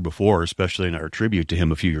Hooper before, especially in our tribute to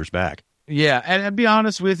him a few years back. Yeah, and to be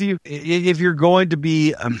honest with you, if you're going to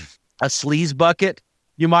be a sleaze bucket,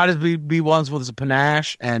 you might as well be ones with a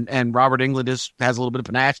panache, and Robert Englund has a little bit of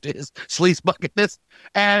panache to his sleaze bucketness.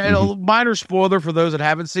 And a minor spoiler for those that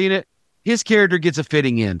haven't seen it, his character gets a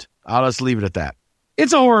fitting end. I'll just leave it at that.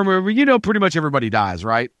 It's a horror movie. Pretty much everybody dies,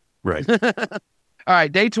 right? Right. All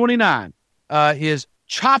right, day 29 is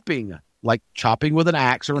Chopping, like chopping with an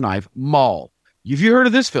axe or a knife, Maul. Have you heard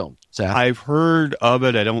of this film, Seth? I've heard of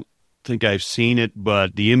it. I don't think I've seen it,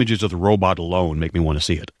 but the images of the robot alone make me want to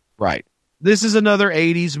see it. Right. This is another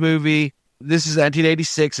 80s movie. This is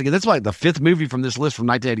 1986. Again, that's like the fifth movie from this list from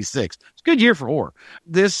 1986. It's a good year for horror.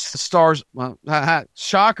 This stars,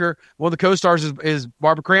 shocker, one of the co-stars is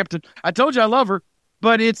Barbara Crampton. I told you I love her,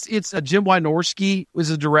 but it's Jim Wynorski was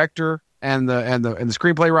the director and the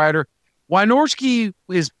screenplay writer. Wynorski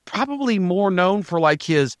is probably more known for like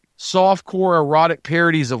his softcore erotic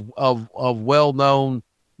parodies of well-known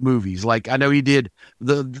movies. Like I know he did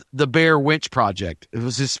the Blair Witch Project. It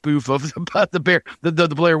was his spoof of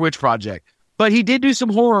the Blair Witch Project. But he did do some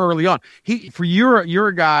horror early on. You're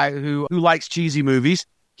a guy who likes cheesy movies.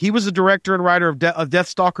 He was the director and writer of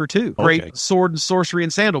Deathstalker 2. Great sword and sorcery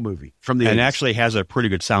and sandal movie from the 80s. And actually has a pretty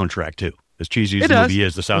good soundtrack too. As cheesy as the movie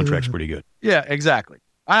is, the soundtrack's pretty good. Yeah, exactly.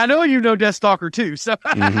 I know you know Deathstalker 2. So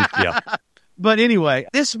yeah. But anyway,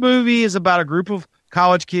 this movie is about a group of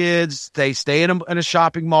college kids. They stay in a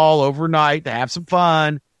shopping mall overnight to have some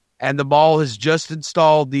fun. And the mall has just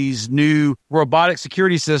installed these new robotic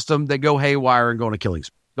security system that go haywire and go on a killing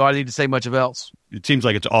spree. Do I need to say much of else? It seems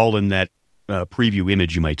like it's all in that preview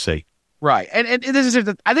image, you might say. Right. And this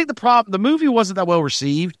is, I think the movie wasn't that well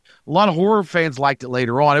received. A lot of horror fans liked it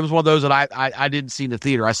later on. It was one of those that I didn't see in the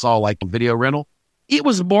theater. I saw like video rental. It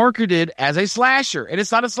was marketed as a slasher, and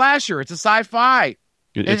it's not a slasher. It's a sci-fi.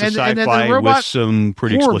 It's a sci-fi with some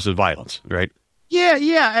pretty explicit violence, right?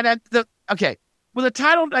 Yeah. And with a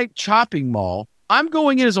title like Chopping Mall, I'm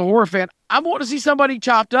going in as a horror fan. I want to see somebody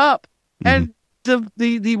chopped up. And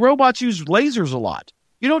the robots use lasers a lot.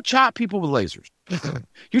 You don't chop people with lasers.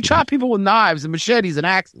 You chop people with knives and machetes and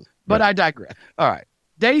axes. But I digress. All right.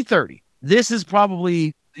 Day 30. This is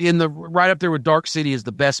probably right up there with Dark City is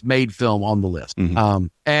the best made film on the list. Mm-hmm.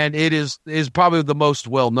 And it is probably the most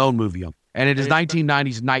well-known movie on. And it is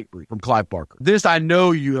 1990's Nightbreed from Clive Barker. This I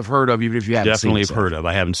know you have heard of, even if you haven't seen it. Definitely have heard of.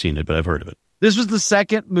 I haven't seen it, but I've heard of it. This was the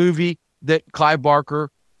second movie that Clive Barker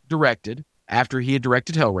directed after he had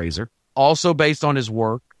directed Hellraiser, also based on his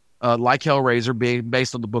work, like Hellraiser being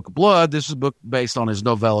based on the Book of Blood. This was a book based on his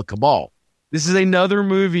novella Cabal. This is another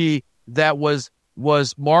movie that was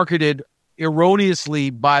marketed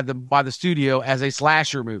erroneously by the studio as a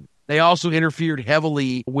slasher movie. They also interfered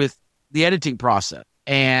heavily with the editing process,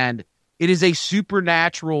 and it is a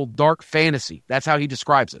supernatural dark fantasy. That's how he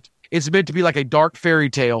describes it. It's meant to be like a dark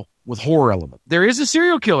fairy tale with horror element. There is a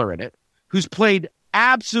serial killer in it who's played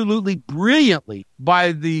absolutely brilliantly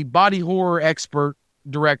by the body horror expert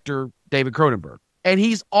director David Cronenberg. And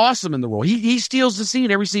he's awesome in the role. He steals the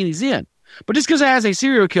scene every scene he's in. But just because it has a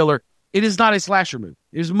serial killer, it is not a slasher movie.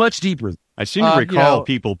 It is much deeper. I seem to recall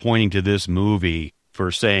people pointing to this movie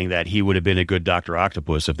for saying that he would have been a good Dr.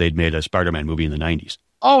 Octopus if they'd made a Spider-Man movie in the 90s.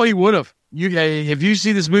 Oh, he would have. If you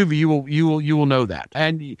see this movie, you will know that.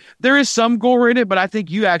 And there is some gore in it, but I think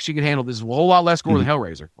you actually can handle this a whole lot less gore than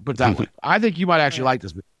Hellraiser. I'll put it that way. I think you might actually like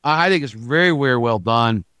this movie. I think it's very, very well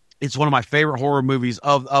done. It's one of my favorite horror movies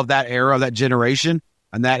of that era, that generation,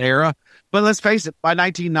 and that era. But let's face it, by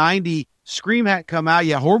 1990, Scream hadn't come out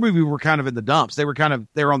yet. Horror movies were kind of in the dumps. They were on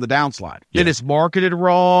the downslide. Yeah. Then it's marketed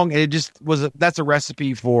wrong, and it just that's a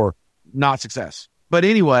recipe for not success. But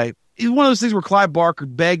anyway, it's one of those things where Clive Barker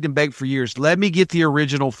begged and begged for years, let me get the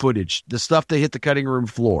original footage, the stuff that hit the cutting room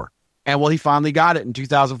floor. And well, he finally got it in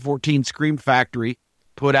 2014. Scream Factory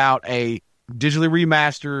put out a digitally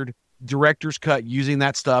remastered director's cut using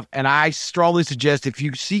that stuff. And I strongly suggest if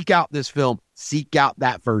you seek out this film, seek out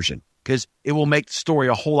that version, because it will make the story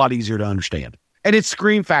a whole lot easier to understand. And it's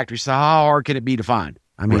Scream Factory, so how hard can it be to find?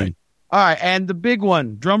 I mean, right. All right, and the big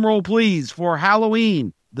one, drum roll please, for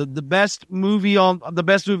Halloween. The best movie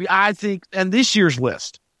I think, and this year's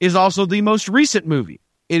list is also the most recent movie.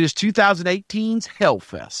 It is 2018's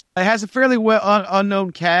Hellfest. It has a fairly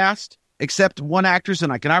unknown cast, except one actress,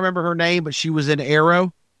 and I cannot remember her name, but she was in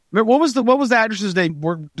Arrow. Remember, what was the actress's name?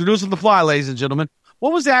 We're doing this on the fly, ladies and gentlemen.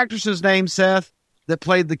 What was the actress's name, Seth, that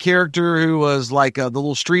played the character who was like the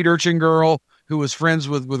little street urchin girl who was friends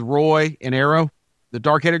with Roy in Arrow? The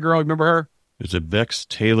dark-headed girl, remember her? Is it Bex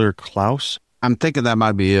Taylor Klaus? I'm thinking that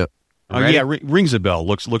might be it. Oh, yeah, rings a bell.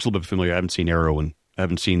 Looks a little bit familiar. I haven't seen Arrow, and I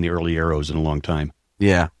haven't seen the early Arrows in a long time.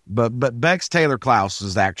 Yeah, but Bex Taylor Klaus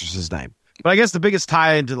is the actress's name. But I guess the biggest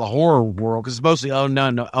tie into the horror world, because it's mostly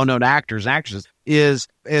unknown actors and actresses, is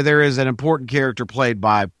there is an important character played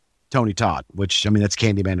by Tony Todd, which, I mean, that's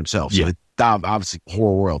Candyman himself. So obviously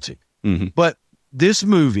horror royalty. Mm-hmm. But this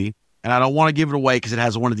movie, and I don't want to give it away because it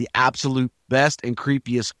has one of the absolute best and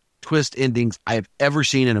creepiest twist endings I have ever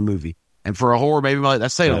seen in a movie. And for a horror, maybe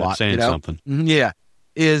that's saying a lot. Saying something. Yeah.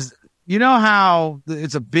 You know how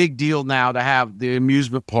it's a big deal now to have the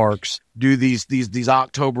amusement parks do these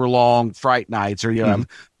October long fright nights, or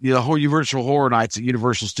Universal Horror Nights at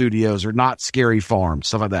Universal Studios, or Not Scary Farm,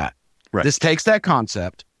 stuff like that. Right. This takes that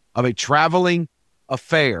concept of a traveling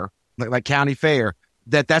affair, like county fair,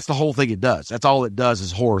 that's the whole thing it does. That's all it does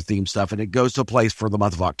is horror themed stuff, and it goes to a place for the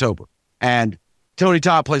month of October. And Tony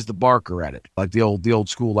Todd plays the Barker at it, like the old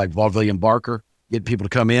school, like Vaudevillian Barker, get people to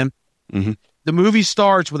come in. Mm-hmm. The movie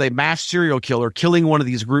starts with a mass serial killer killing one of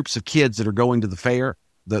these groups of kids that are going to the fair,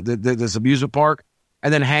 this amusement park,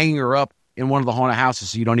 and then hanging her up in one of the haunted houses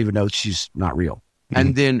so you don't even know she's not real. Mm-hmm.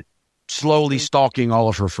 And then slowly stalking all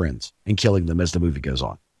of her friends and killing them as the movie goes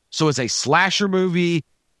on. So it's a slasher movie.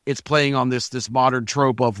 It's playing on this modern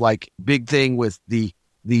trope of like big thing with the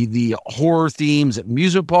horror themes at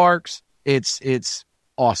amusement parks. It's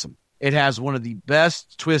awesome. It has one of the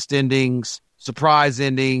best twist endings, surprise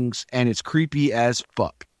endings, and it's creepy as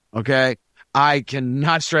fuck. Okay? I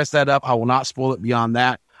cannot stress that up. I will not spoil it beyond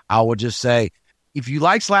that. I will just say, if you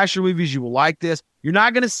like slasher movies, you will like this. You're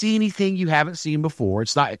not going to see anything you haven't seen before.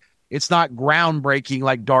 It's not groundbreaking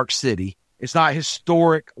like Dark City. It's not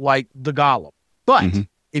historic like The Golem. But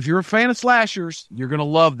if you're a fan of slashers, you're going to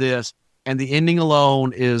love this, and the ending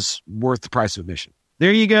alone is worth the price of admission.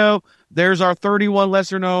 There you go. There's our 31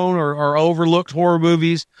 lesser known or overlooked horror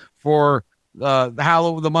movies for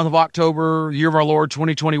the month of October, year of our Lord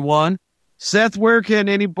 2021. Seth, where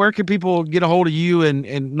can people get a hold of you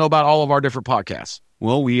and know about all of our different podcasts?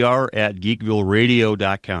 Well, we are at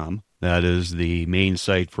geekvilleradio.com. That is the main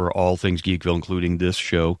site for all things Geekville, including this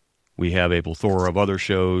show. We have a plethora of other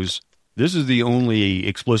shows. This is the only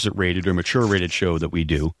explicit rated or mature rated show that we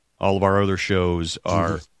do. All of our other shows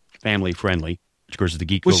are family friendly. which of course is the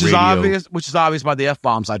Geekville which Radio. Which is obvious by the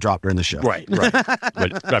F-bombs I dropped during the show. Right.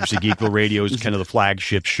 But obviously Geekville Radio is kind of the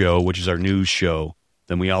flagship show, which is our news show.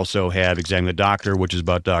 Then we also have Examine the Doctor, which is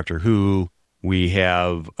about Doctor Who. We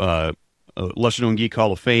have Lesser Known Geek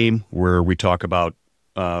Hall of Fame, where we talk about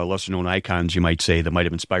lesser known icons, you might say, that might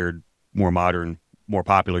have inspired more modern, more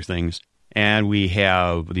popular things. And we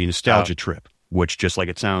have the Nostalgia Trip, which, just like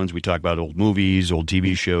it sounds, we talk about old movies, old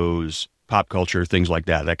TV shows, pop culture, things like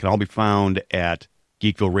that. That can all be found at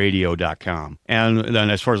geekvilleradio.com. And then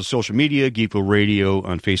as far as the social media, Geekville Radio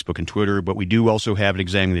on Facebook and Twitter, but we do also have an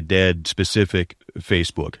Examining the Dead specific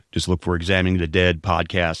Facebook. Just look for Examining the Dead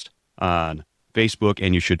podcast on Facebook,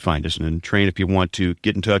 and you should find us. And then, Train, if you want to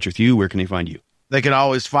get in touch with you, where can they find you? They can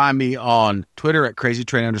always find me on Twitter at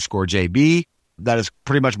crazytrain_JB. That is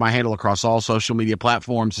pretty much my handle across all social media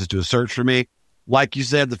platforms. Just do a search for me. Like you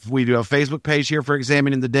said, we do a Facebook page here for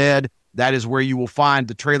Examining the Dead. That is where you will find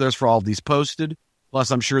the trailers for all of these posted. Plus,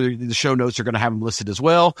 I'm sure the show notes are going to have them listed as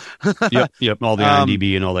well. Yep. All the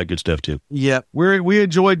IMDb and all that good stuff, too. Yep. We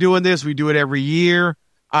enjoy doing this. We do it every year.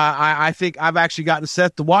 I think I've actually gotten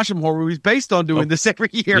Seth to watch some horror movies based on doing this every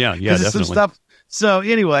year. Yeah, definitely. Some stuff. So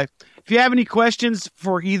anyway, if you have any questions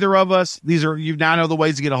for either of us, you now know the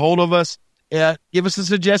ways to get a hold of us. Give us some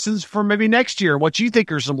suggestions for maybe next year, what you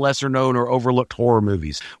think are some lesser known or overlooked horror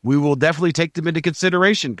movies. We will definitely take them into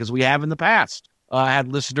consideration because we have in the past had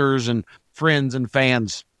listeners and friends and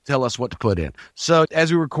fans tell us what to put in. So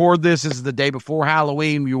as we record this is the day before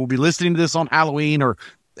Halloween. You will be listening to this on Halloween or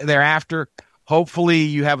thereafter. Hopefully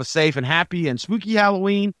you have a safe and happy and spooky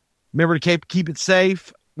Halloween. Remember to keep it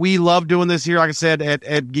safe. We love doing this here, like I said, at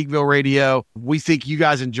Geekville Radio. We think you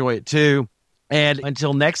guys enjoy it too. And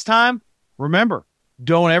until next time, remember,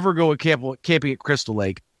 don't ever go camping at Crystal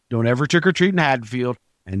Lake. Don't ever trick-or-treat in Haddonfield.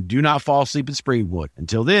 And do not fall asleep in Springwood.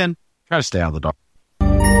 Until then, try to stay out of the dark.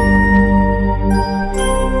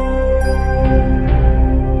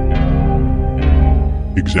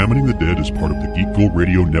 Examining the Dead is part of the Geekville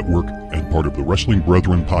Radio Network and part of the Wrestling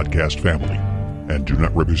Brethren podcast family, and do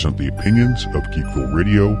not represent the opinions of Geekville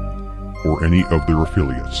Radio or any of their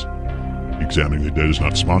affiliates. Examining the Dead is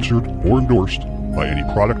not sponsored or endorsed by any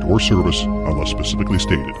product or service unless specifically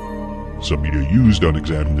stated. Some media used on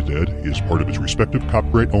Examining the Dead is part of its respective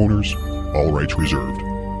copyright owners, all rights reserved.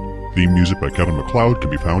 Theme music by Kevin MacLeod can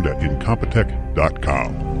be found at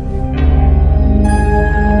Incompetech.com.